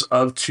terms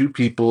of two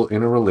people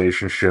in a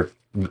relationship,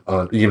 being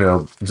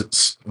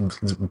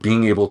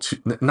able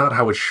to, not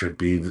how it should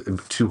be,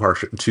 too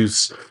harsh,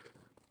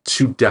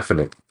 too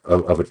definite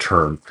of a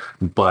term,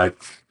 but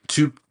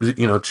two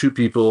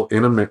people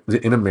in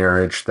a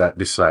marriage that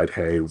decide,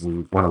 hey,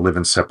 we want to live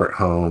in separate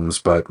homes,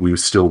 but we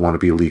still want to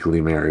be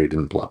legally married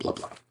and blah blah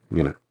blah.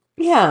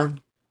 Yeah.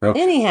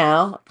 Okay.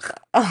 Anyhow,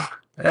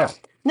 Yeah.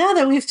 now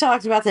that we've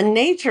talked about the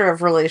nature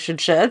of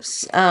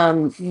relationships,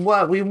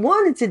 what we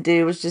wanted to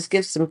do was just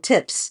give some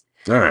tips.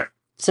 All right.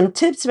 Some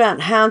tips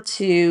about how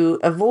to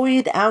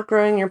avoid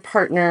outgrowing your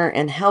partner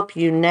and help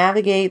you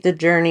navigate the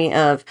journey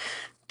of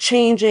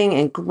changing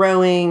and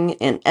growing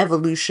and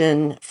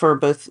evolution for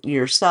both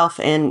yourself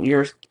and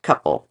your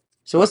couple.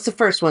 So what's the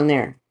first one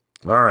there?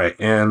 All right,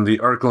 and the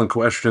article in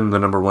question, The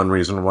Number One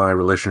Reason Why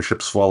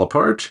Relationships Fall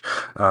Apart,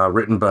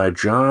 written by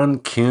John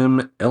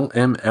Kim,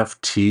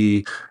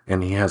 LMFT,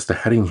 and he has the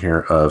heading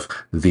here of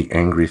The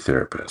Angry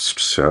Therapist.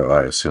 So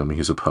I assume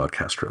he's a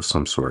podcaster of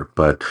some sort,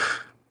 but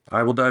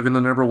I will dive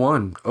into number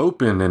one.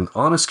 Open and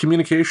honest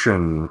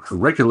communication.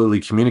 Regularly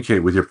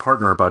communicate with your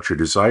partner about your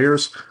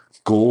desires,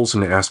 goals,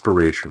 and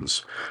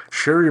aspirations.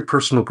 Share your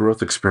personal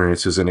growth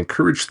experiences and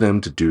encourage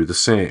them to do the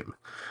same.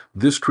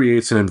 This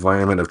creates an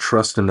environment of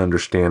trust and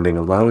understanding,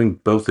 allowing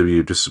both of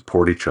you to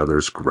support each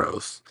other's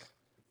growth.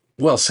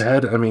 Well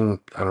said. I mean,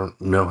 I don't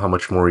know how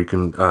much more you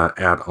can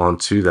add on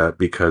to that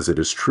because it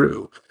is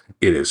true.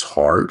 It is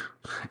hard,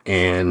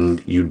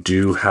 and you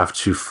do have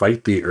to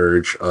fight the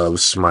urge of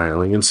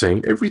smiling and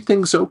saying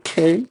everything's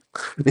okay,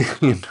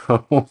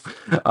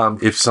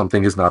 if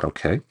something is not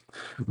okay.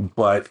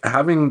 But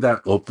having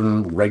that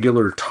open,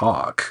 regular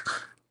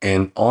talk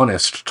and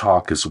honest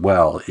talk as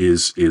well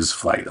is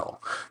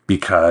vital,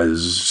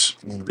 because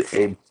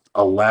it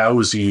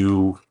allows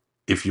you,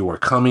 if you are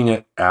coming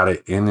at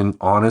it in an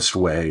honest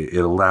way, it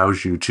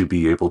allows you to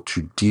be able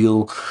to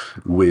deal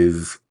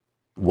with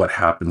what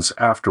happens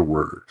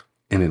afterward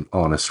in an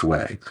honest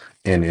way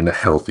and in a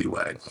healthy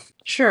way.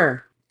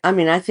 Sure. I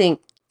mean, I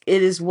think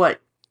it is what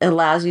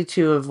allows you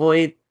to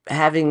avoid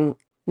having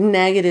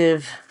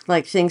negative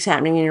things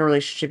happening in your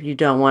relationship you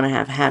don't want to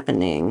have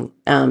happening,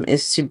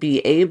 is to be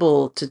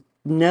able to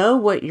know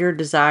what your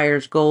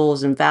desires,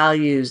 goals, and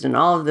values and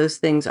all of those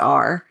things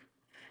are,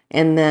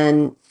 and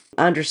then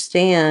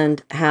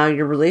understand how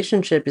your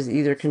relationship is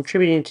either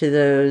contributing to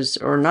those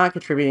or not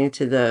contributing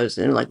to those,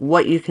 and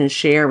what you can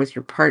share with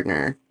your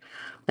partner.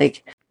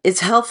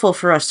 It's helpful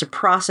for us to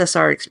process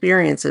our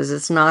experiences.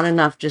 It's not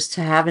enough just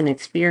to have an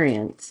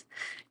experience.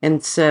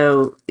 And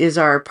so is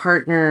our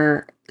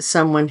partner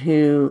someone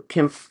who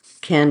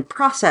can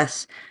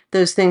process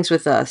those things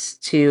with us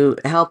to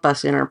help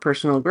us in our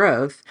personal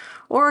growth?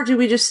 Or do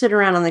we just sit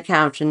around on the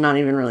couch and not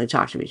even really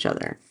talk to each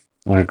other?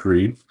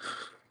 Agreed.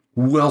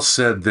 Well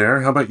said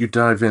there. How about you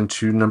dive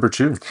into number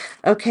two?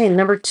 Okay,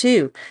 number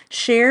two,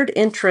 shared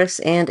interests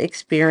and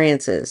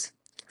experiences.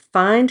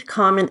 Find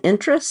common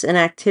interests and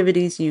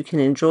activities you can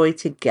enjoy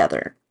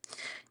together.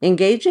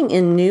 Engaging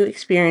in new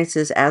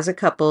experiences as a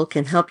couple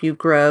can help you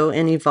grow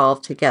and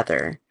evolve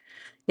together.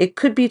 It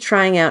could be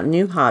trying out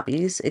new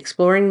hobbies,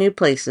 exploring new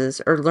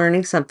places, or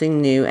learning something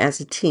new as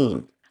a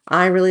team.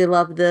 I really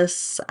love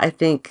this. I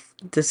think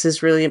this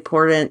is really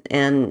important,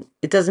 and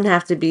it doesn't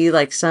have to be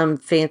some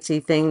fancy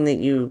thing that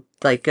you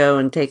go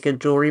and take a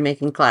jewelry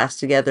making class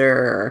together,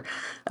 or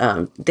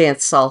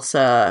dance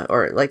salsa,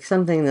 or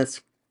something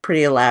that's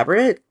pretty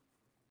elaborate.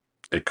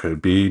 It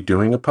could be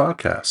doing a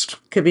podcast.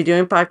 Could be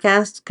doing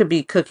podcasts. Could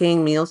be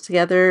cooking meals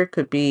together.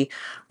 Could be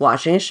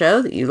watching a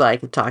show that you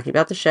like and talking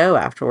about the show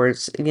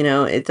afterwards.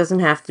 It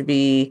doesn't have to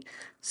be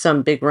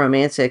some big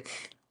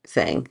romantic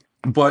thing.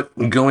 But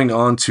going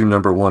on to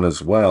number one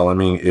as well, I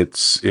mean,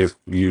 it's if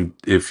you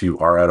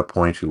are at a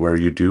point where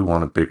you do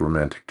want a big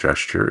romantic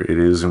gesture, it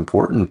is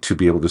important to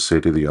be able to say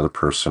to the other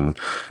person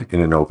in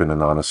an open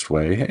and honest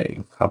way, hey,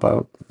 how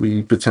about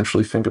we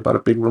potentially think about a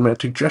big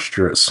romantic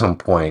gesture at some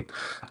point?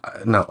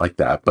 Not like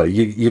that, but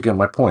you get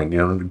my point.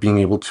 Being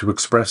able to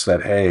express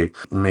that, hey,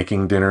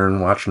 making dinner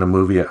and watching a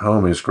movie at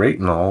home is great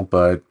and all,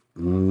 but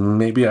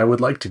maybe I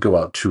would like to go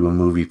out to a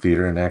movie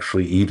theater and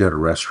actually eat at a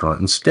restaurant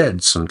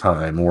instead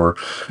sometime, or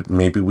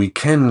maybe we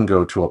can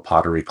go to a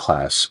pottery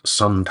class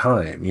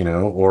sometime,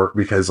 or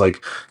because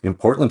like in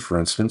Portland, for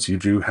instance, you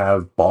do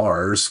have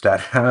bars that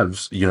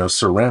have,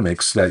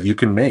 ceramics that you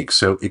can make.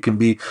 So it can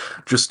be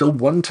just a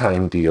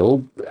one-time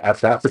deal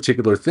at that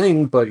particular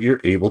thing, but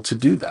you're able to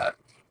do that.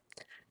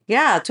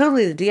 Yeah,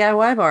 totally. The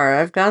DIY bar.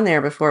 I've gone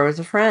there before with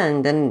a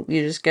friend, and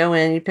you just go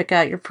in, you pick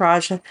out your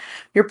project,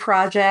 you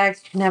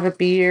can have a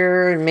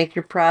beer and make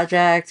your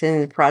project,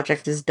 and the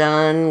project is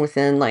done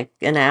within like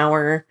an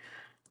hour.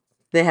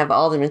 They have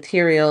all the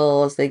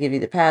materials, they give you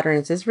the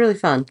patterns. It's really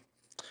fun.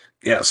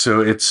 Yeah,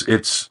 so it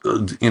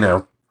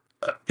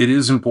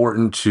is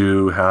important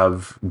to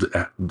have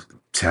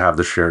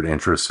the shared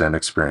interest and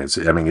experience.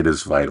 I mean, it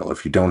is vital.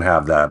 If you don't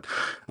have that,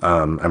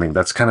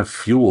 that's kind of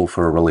fuel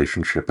for a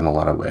relationship in a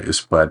lot of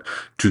ways. But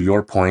to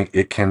your point,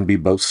 it can be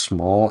both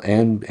small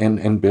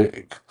and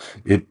big.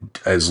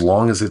 As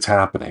long as it's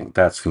happening,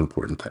 that's the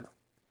important thing.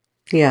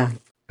 Yeah.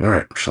 All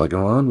right, shall I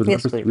go on with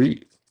Yes, number please.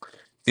 3?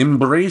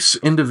 Embrace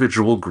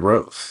individual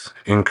growth.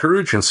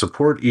 Encourage and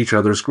support each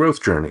other's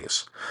growth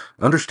journeys.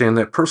 Understand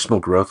that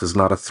personal growth is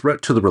not a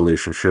threat to the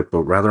relationship,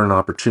 but rather an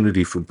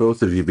opportunity for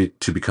both of you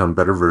to become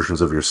better versions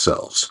of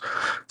yourselves.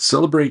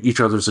 Celebrate each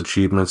other's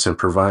achievements and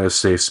provide a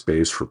safe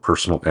space for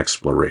personal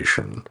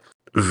exploration.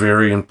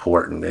 Very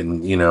important.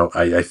 And,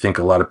 I think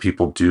a lot of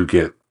people do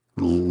get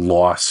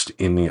lost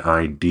in the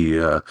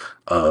idea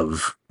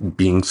of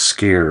being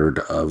scared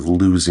of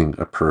losing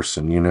a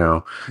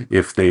person.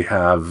 If they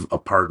have a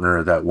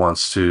partner that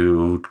wants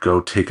to go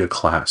take a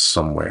class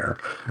somewhere,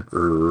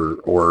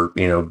 or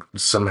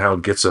somehow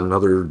gets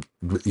another,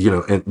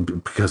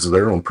 and because of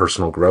their own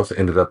personal growth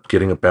ended up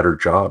getting a better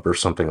job or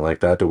something like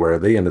that, to where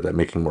they ended up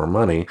making more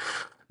money.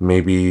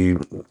 Maybe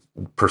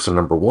person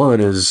number one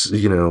is,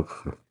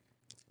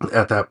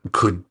 at that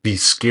could be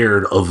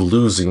scared of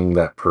losing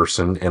that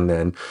person, and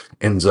then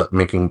ends up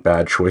making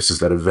bad choices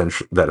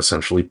that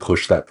essentially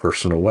push that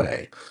person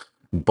away.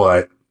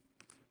 But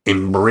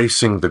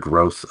embracing the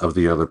growth of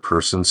the other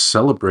person,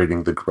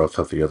 celebrating the growth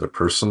of the other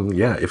person.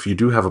 Yeah, if you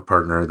do have a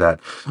partner that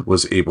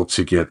was able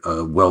to get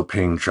a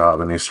well-paying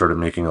job and they started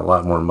making a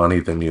lot more money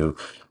than you,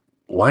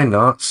 why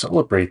not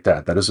celebrate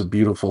that? That is a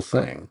beautiful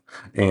thing.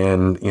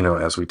 And,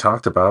 as we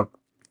talked about,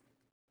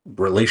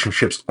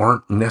 relationships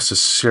aren't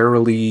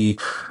necessarily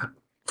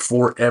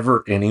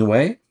forever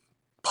anyway.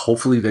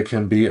 Hopefully they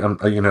can be,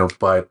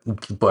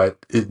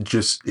 but it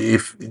just,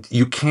 if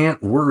you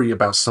can't worry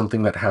about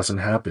something that hasn't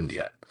happened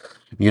yet.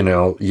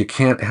 You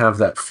can't have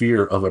that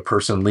fear of a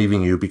person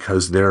leaving you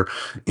because they're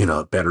in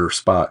a better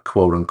spot,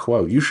 quote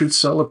unquote. You should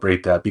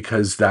celebrate that,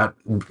 because that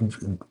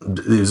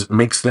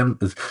makes them,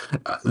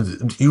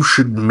 you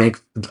should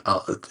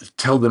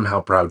tell them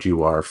how proud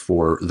you are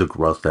for the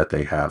growth that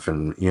they have,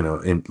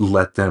 and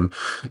let them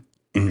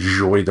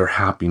enjoy their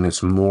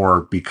happiness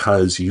more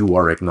because you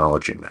are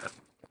acknowledging that.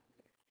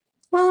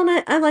 Well,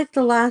 and I like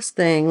the last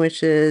thing,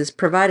 which is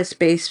provide a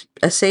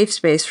safe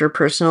space for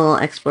personal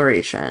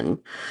exploration.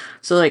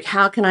 So, like,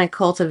 how can I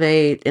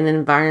cultivate an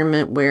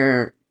environment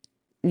where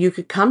you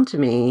could come to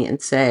me and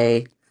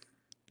say,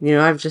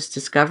 I've just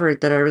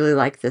discovered that I really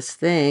like this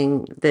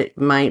thing that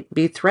might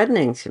be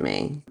threatening to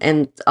me.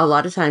 And a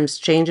lot of times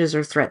changes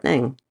are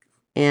threatening.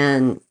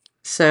 And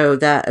so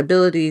that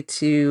ability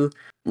to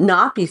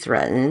not be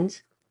threatened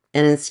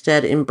and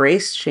instead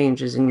embrace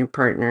changes in your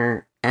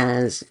partner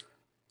as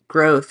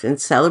growth and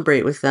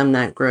celebrate with them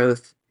that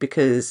growth,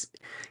 because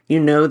you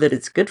know that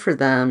it's good for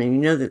them and you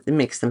know that it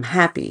makes them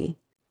happy.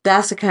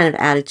 That's the kind of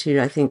attitude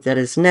I think that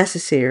is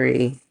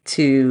necessary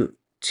to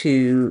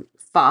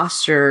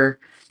foster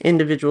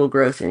individual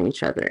growth in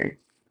each other.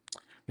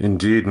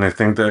 Indeed, and I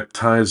think that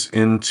ties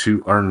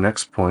into our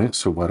next point,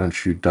 so why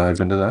don't you dive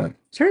into that?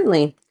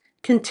 Certainly.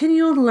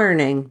 Continual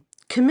learning.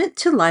 Commit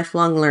to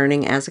lifelong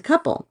learning as a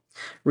couple.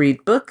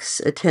 Read books,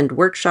 attend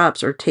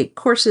workshops, or take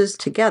courses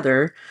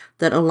together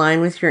that align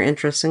with your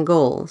interests and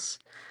goals.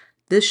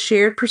 This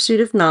shared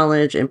pursuit of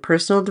knowledge and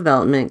personal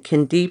development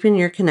can deepen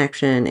your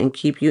connection and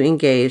keep you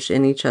engaged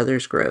in each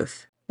other's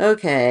growth.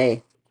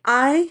 Okay,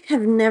 I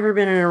have never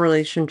been in a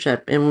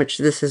relationship in which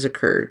this has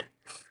occurred,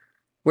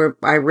 where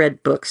I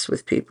read books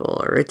with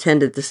people or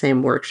attended the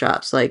same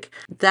workshops. Like,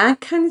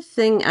 that kind of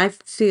thing I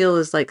feel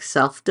is like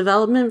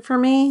self-development for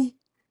me,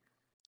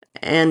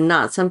 and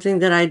not something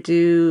that I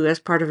do as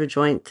part of a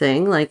joint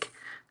thing. Like,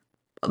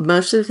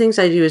 most of the things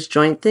I do as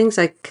joint things,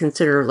 I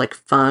consider like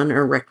fun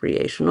or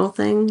recreational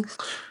things.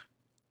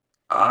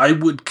 I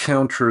would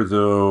counter,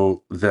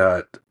 though,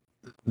 that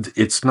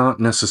it's not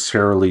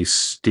necessarily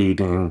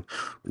stating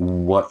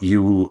what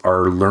you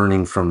are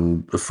learning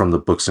from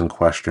the books in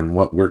question,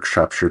 what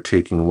workshops you're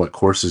taking, what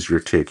courses you're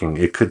taking.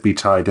 It could be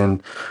tied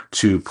in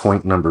to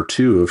point number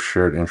 2 of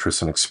shared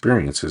interests and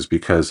experiences,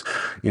 because,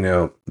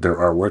 there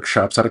are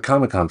workshops at a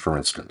Comic-Con, for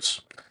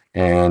instance.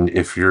 And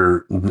if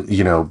you're,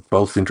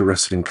 both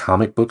interested in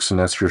comic books and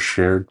that's your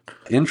shared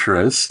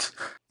interest,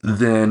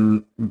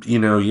 then,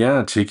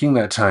 taking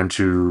that time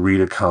to read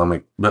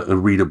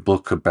read a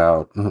book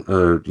about,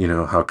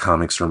 how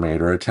comics are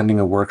made, or attending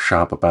a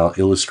workshop about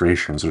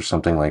illustrations or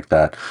something like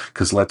that.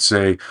 Because let's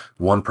say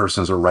one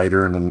person's a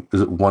writer and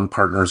one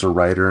partner's a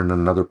writer and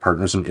another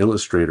partner's an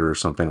illustrator or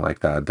something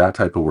like that. That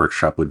type of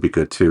workshop would be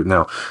good too.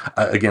 Now,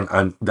 again,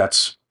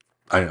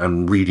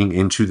 I'm reading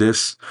into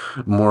this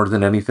more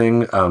than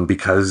anything,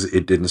 because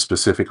it didn't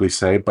specifically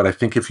say, but I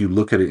think if you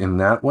look at it in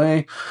that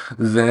way,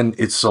 then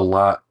it's a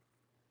lot,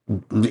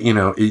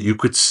 you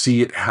could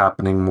see it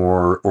happening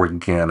more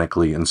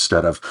organically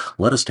instead of,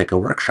 let us take a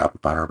workshop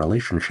about our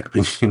relationship.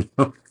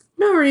 No,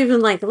 or even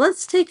like,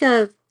 let's take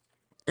a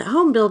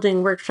home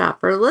building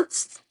workshop, or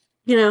let's,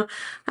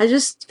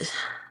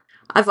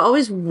 I've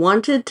always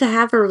wanted to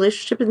have a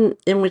relationship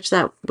in which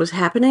that was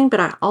happening,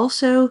 but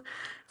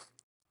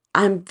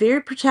I'm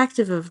very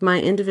protective of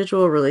my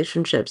individual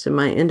relationships and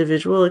my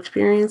individual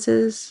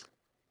experiences.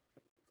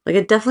 Like,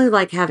 I definitely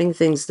like having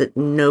things that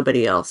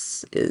nobody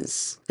else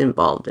is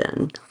involved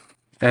in.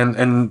 And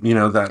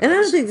that. And I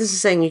don't think this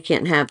is saying you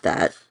can't have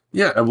that.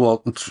 Yeah,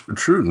 well,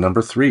 true.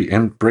 Number 3,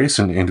 embrace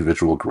an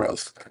individual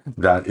growth.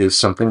 That is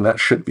something that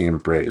should be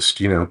embraced.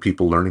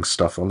 People learning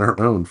stuff on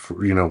their own for,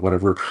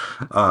 whatever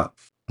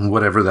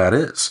that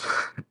is.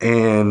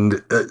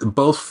 And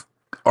both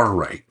are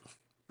right.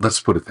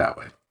 Let's put it that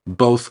way.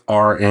 Both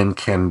are and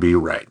can be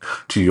right.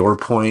 To your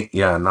point,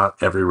 yeah, not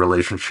every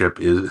relationship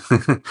is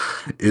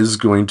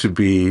going to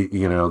be,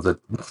 the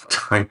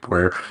type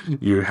where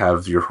you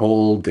have your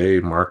whole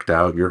day marked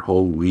out, your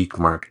whole week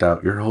marked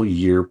out, your whole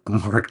year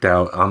marked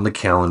out on the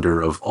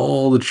calendar of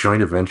all the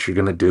joint events you're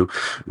going to do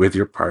with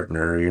your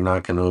partner. You're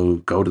not going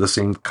to go to the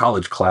same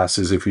college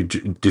classes if you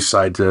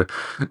decide to,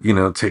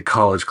 take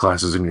college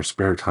classes in your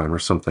spare time or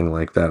something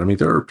like that. I mean,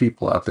 there are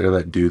people out there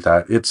that do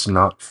that. It's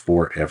not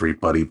for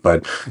everybody,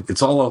 but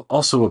it's also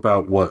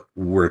about what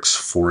works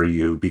for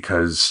you,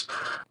 because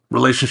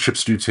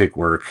relationships do take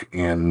work.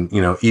 And,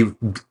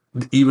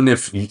 even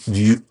if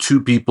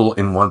two people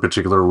in one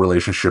particular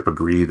relationship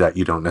agree that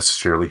you don't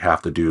necessarily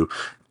have to do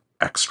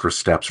extra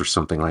steps or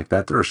something like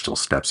that, there are still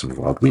steps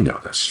involved. We know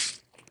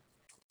this.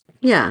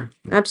 Yeah,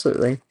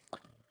 absolutely.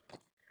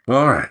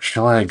 All right.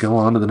 Shall I go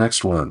on to the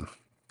next one?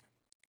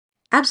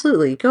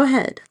 Absolutely. Go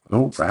ahead.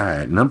 All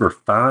right. Number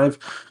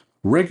 5.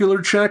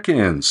 Regular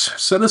check-ins.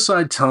 Set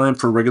aside time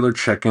for regular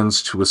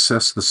check-ins to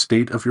assess the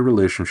state of your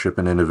relationship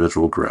and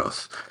individual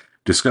growth.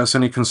 Discuss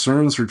any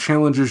concerns or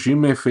challenges you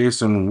may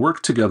face and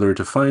work together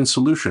to find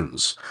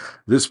solutions.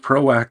 This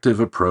proactive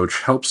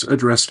approach helps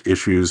address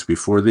issues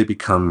before they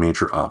become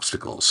major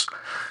obstacles.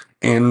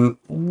 And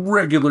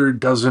regular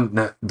doesn't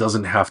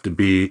have to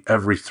be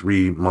every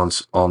 3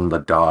 months on the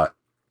dot,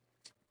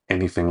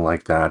 anything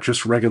like that.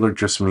 Just regular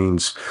just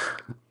means,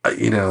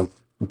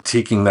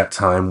 taking that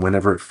time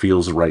whenever it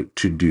feels right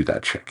to do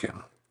that check-in.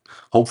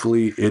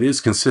 Hopefully it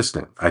is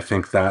consistent. I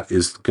think that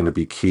is going to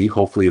be key.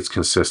 Hopefully it's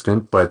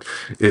consistent, but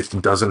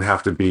it doesn't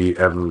have to be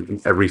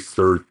every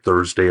third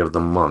Thursday of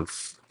the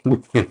month.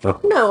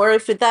 No, or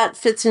if that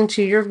fits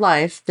into your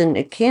life, then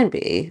it can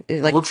be.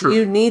 Like, if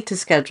you need to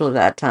schedule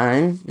that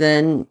time,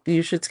 then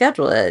you should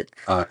schedule it.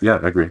 Yeah,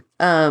 I agree.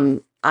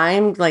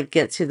 I'm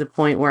get to the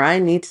point where I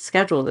need to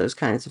schedule those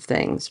kinds of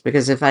things,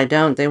 because if I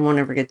don't, they won't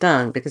ever get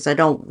done, because I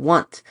don't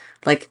want,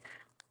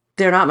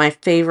 they're not my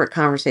favorite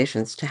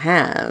conversations to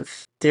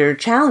have. They're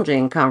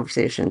challenging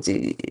conversations.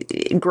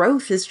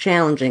 Growth is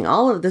challenging.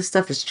 All of this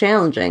stuff is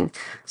challenging.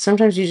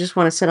 Sometimes you just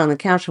want to sit on the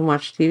couch and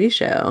watch a TV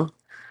show.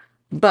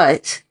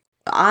 But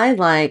I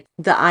like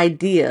the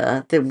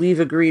idea that we've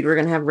agreed we're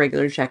going to have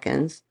regular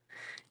check-ins,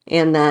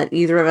 and that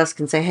either of us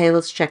can say, hey,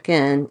 let's check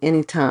in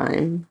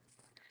anytime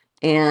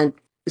and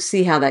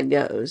see how that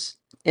goes.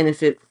 And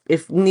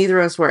if neither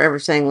of us were ever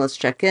saying let's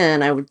check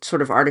in, I would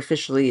sort of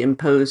artificially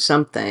impose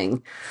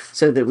something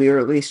so that we were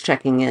at least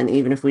checking in,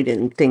 even if we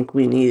didn't think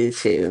we needed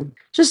to,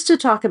 just to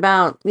talk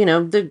about,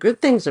 the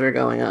good things that are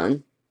going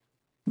on.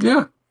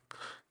 Yeah.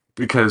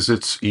 Because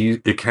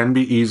it can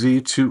be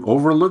easy to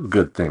overlook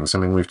good things. I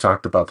mean, we've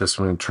talked about this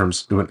in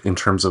terms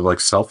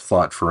of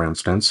self-thought, for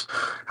instance,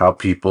 how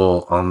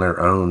people on their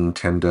own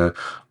tend to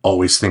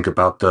always think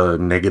about the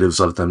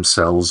negatives of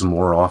themselves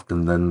more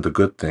often than the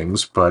good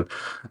things. But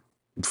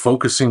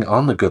focusing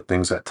on the good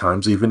things at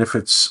times, even if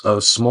it's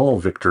a small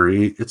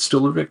victory, it's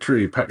still a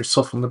victory. Pat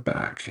yourself on the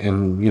back.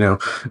 And,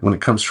 when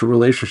it comes to a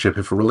relationship,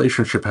 if a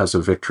relationship has a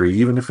victory,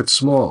 even if it's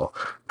small,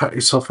 pat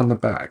yourself on the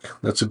back.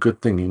 That's a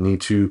good thing. You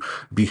need to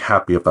be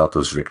happy about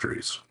those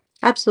victories.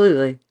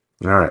 Absolutely.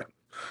 All right.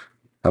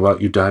 How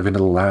about you dive into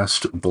the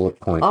last bullet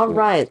point? All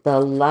right. The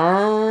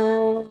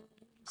last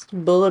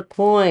bullet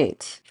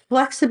point: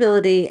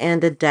 flexibility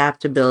and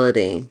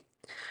adaptability.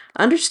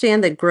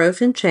 Understand that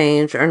growth and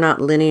change are not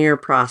linear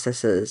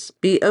processes.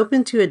 Be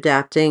open to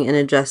adapting and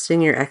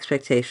adjusting your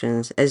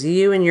expectations as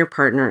you and your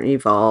partner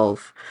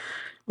evolve.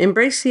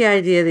 Embrace the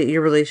idea that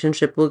your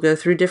relationship will go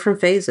through different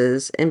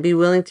phases and be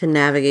willing to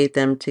navigate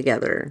them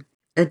together.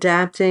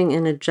 Adapting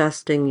and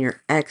adjusting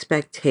your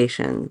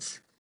expectations.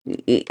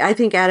 I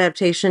think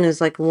adaptation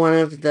is one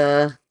of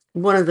the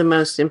one of the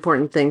most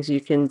important things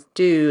you can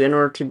do in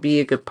order to be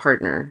a good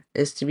partner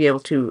is to be able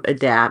to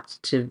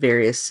adapt to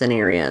various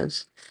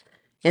scenarios.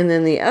 And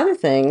then the other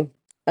thing,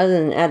 other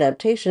than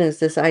adaptation, is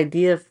this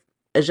idea of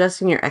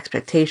adjusting your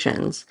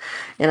expectations.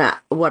 And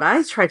what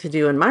I try to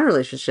do in my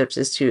relationships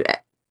is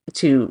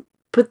to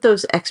put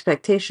those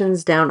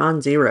expectations down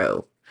on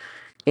zero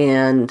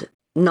and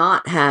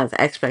not have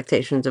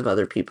expectations of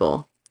other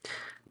people.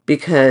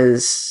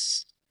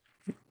 Because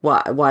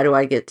why do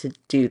I get to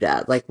do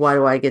that? Like, why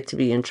do I get to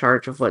be in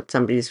charge of what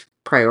somebody's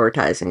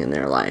prioritizing in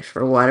their life?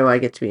 Or why do I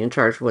get to be in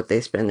charge of what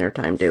they spend their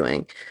time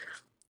doing?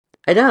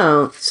 I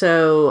don't.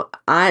 So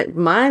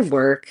my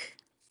work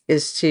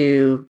is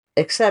to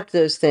accept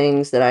those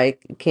things that I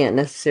can't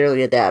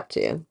necessarily adapt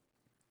to.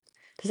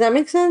 Does that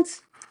make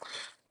sense?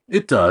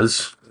 It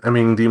does. I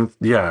mean,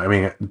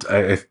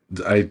 the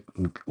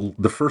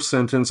first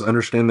sentence,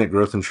 understand that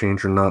growth and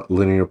change are not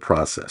linear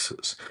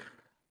processes.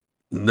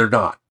 They're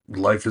not.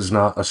 Life is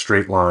not a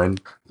straight line.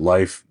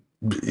 Life,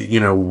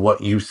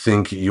 what you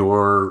think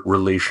your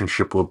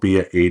relationship will be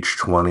at age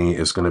 20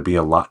 is going to be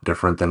a lot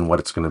different than what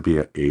it's going to be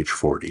at age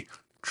 40.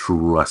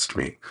 Trust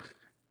me.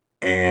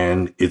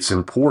 And it's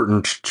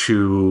important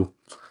to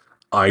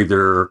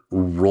either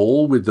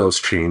roll with those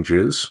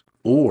changes,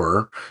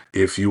 or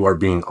if you are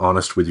being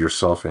honest with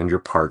yourself and your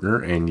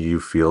partner and you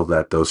feel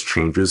that those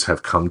changes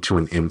have come to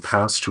an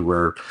impasse to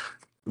where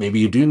maybe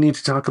you do need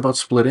to talk about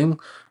splitting,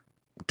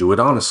 do it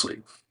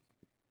honestly.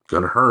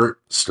 Gonna hurt,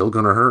 still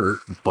gonna hurt,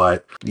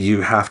 but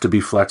you have to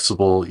be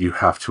flexible, you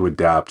have to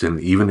adapt.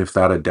 And even if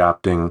that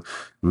adapting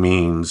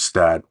means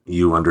that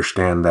you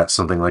understand that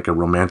something like a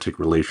romantic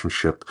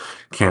relationship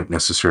can't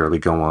necessarily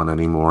go on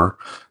anymore,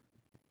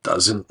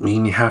 doesn't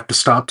mean you have to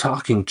stop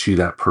talking to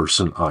that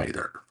person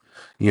either.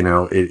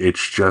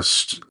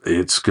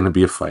 It's going to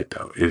be a fight,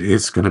 though. It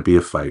is going to be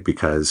a fight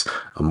because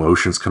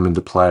emotions come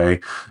into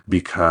play,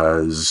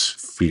 because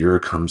fear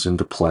comes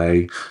into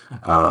play.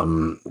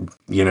 You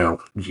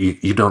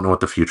don't know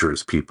what the future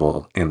is,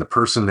 people. And the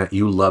person that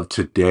you love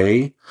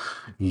today,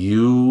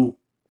 the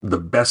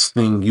best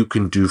thing you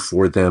can do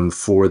for them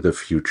for the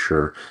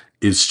future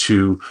is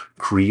to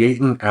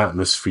create an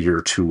atmosphere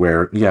to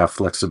where,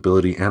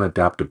 flexibility and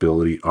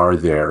adaptability are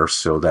there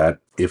so that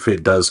if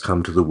it does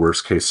come to the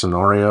worst case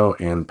scenario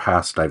and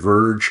paths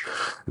diverge,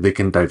 they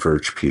can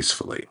diverge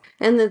peacefully.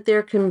 And that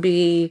there can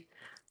be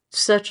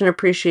such an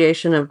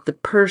appreciation of the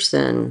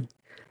person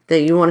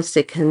that you want to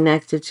stay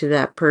connected to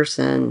that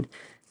person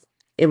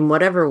in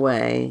whatever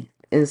way,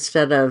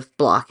 instead of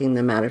blocking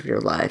them out of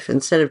your life,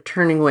 instead of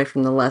turning away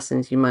from the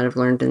lessons you might have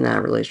learned in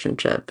that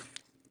relationship.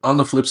 On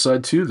the flip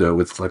side, too, though,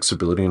 with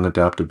flexibility and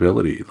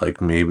adaptability,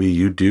 like maybe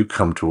you do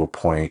come to a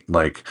point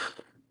like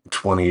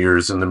 20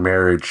 years in the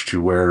marriage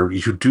to where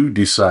you do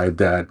decide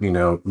that,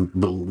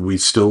 we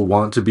still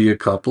want to be a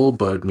couple,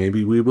 but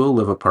maybe we will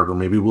live apart, or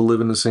maybe we'll live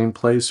in the same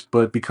place,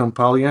 but become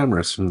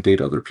polyamorous and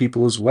date other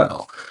people as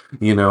well.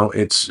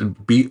 It's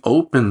be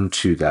open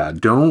to that.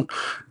 Don't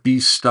be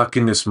stuck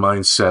in this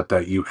mindset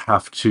that you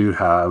have to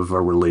have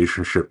a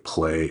relationship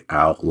play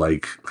out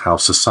like how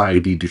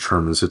society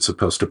determines it's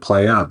supposed to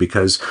play out,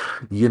 because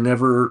you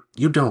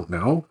don't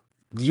know.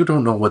 You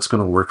don't know what's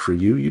going to work for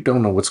you. You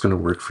don't know what's going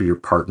to work for your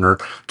partner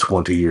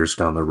 20 years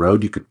down the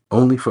road. You can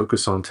only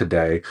focus on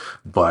today,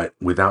 but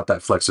without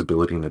that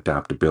flexibility and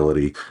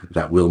adaptability,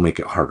 that will make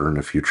it harder in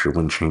the future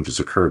when changes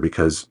occur,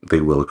 because they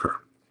will occur.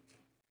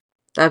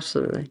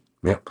 Absolutely.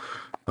 Yep.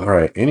 All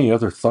right. Any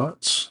other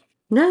thoughts?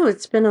 No,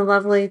 it's been a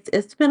lovely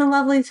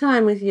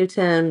time with you,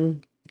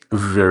 Tim. A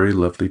very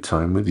lovely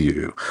time with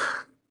you.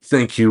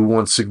 Thank you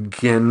once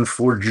again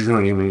for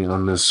joining me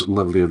on this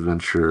lovely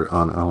adventure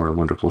on our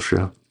wonderful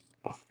show.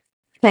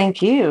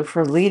 Thank you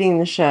for leading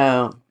the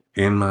show.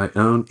 In my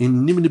own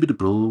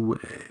inimitable way.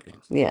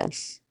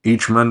 Yes.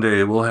 Each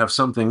Monday, we'll have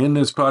something in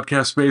this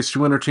podcast space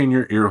to entertain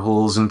your ear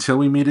holes. Until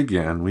we meet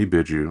again, we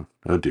bid you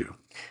adieu.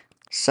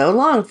 So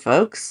long,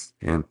 folks.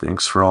 And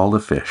thanks for all the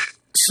fish.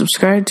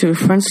 Subscribe to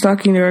Friends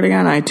Talking Nerdy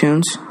on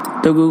iTunes,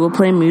 the Google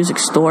Play Music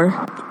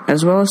Store,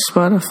 as well as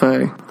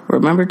Spotify.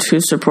 Remember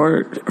to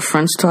support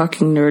Friends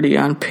Talking Nerdy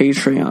on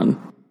Patreon.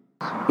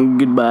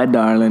 Goodbye,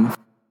 darling.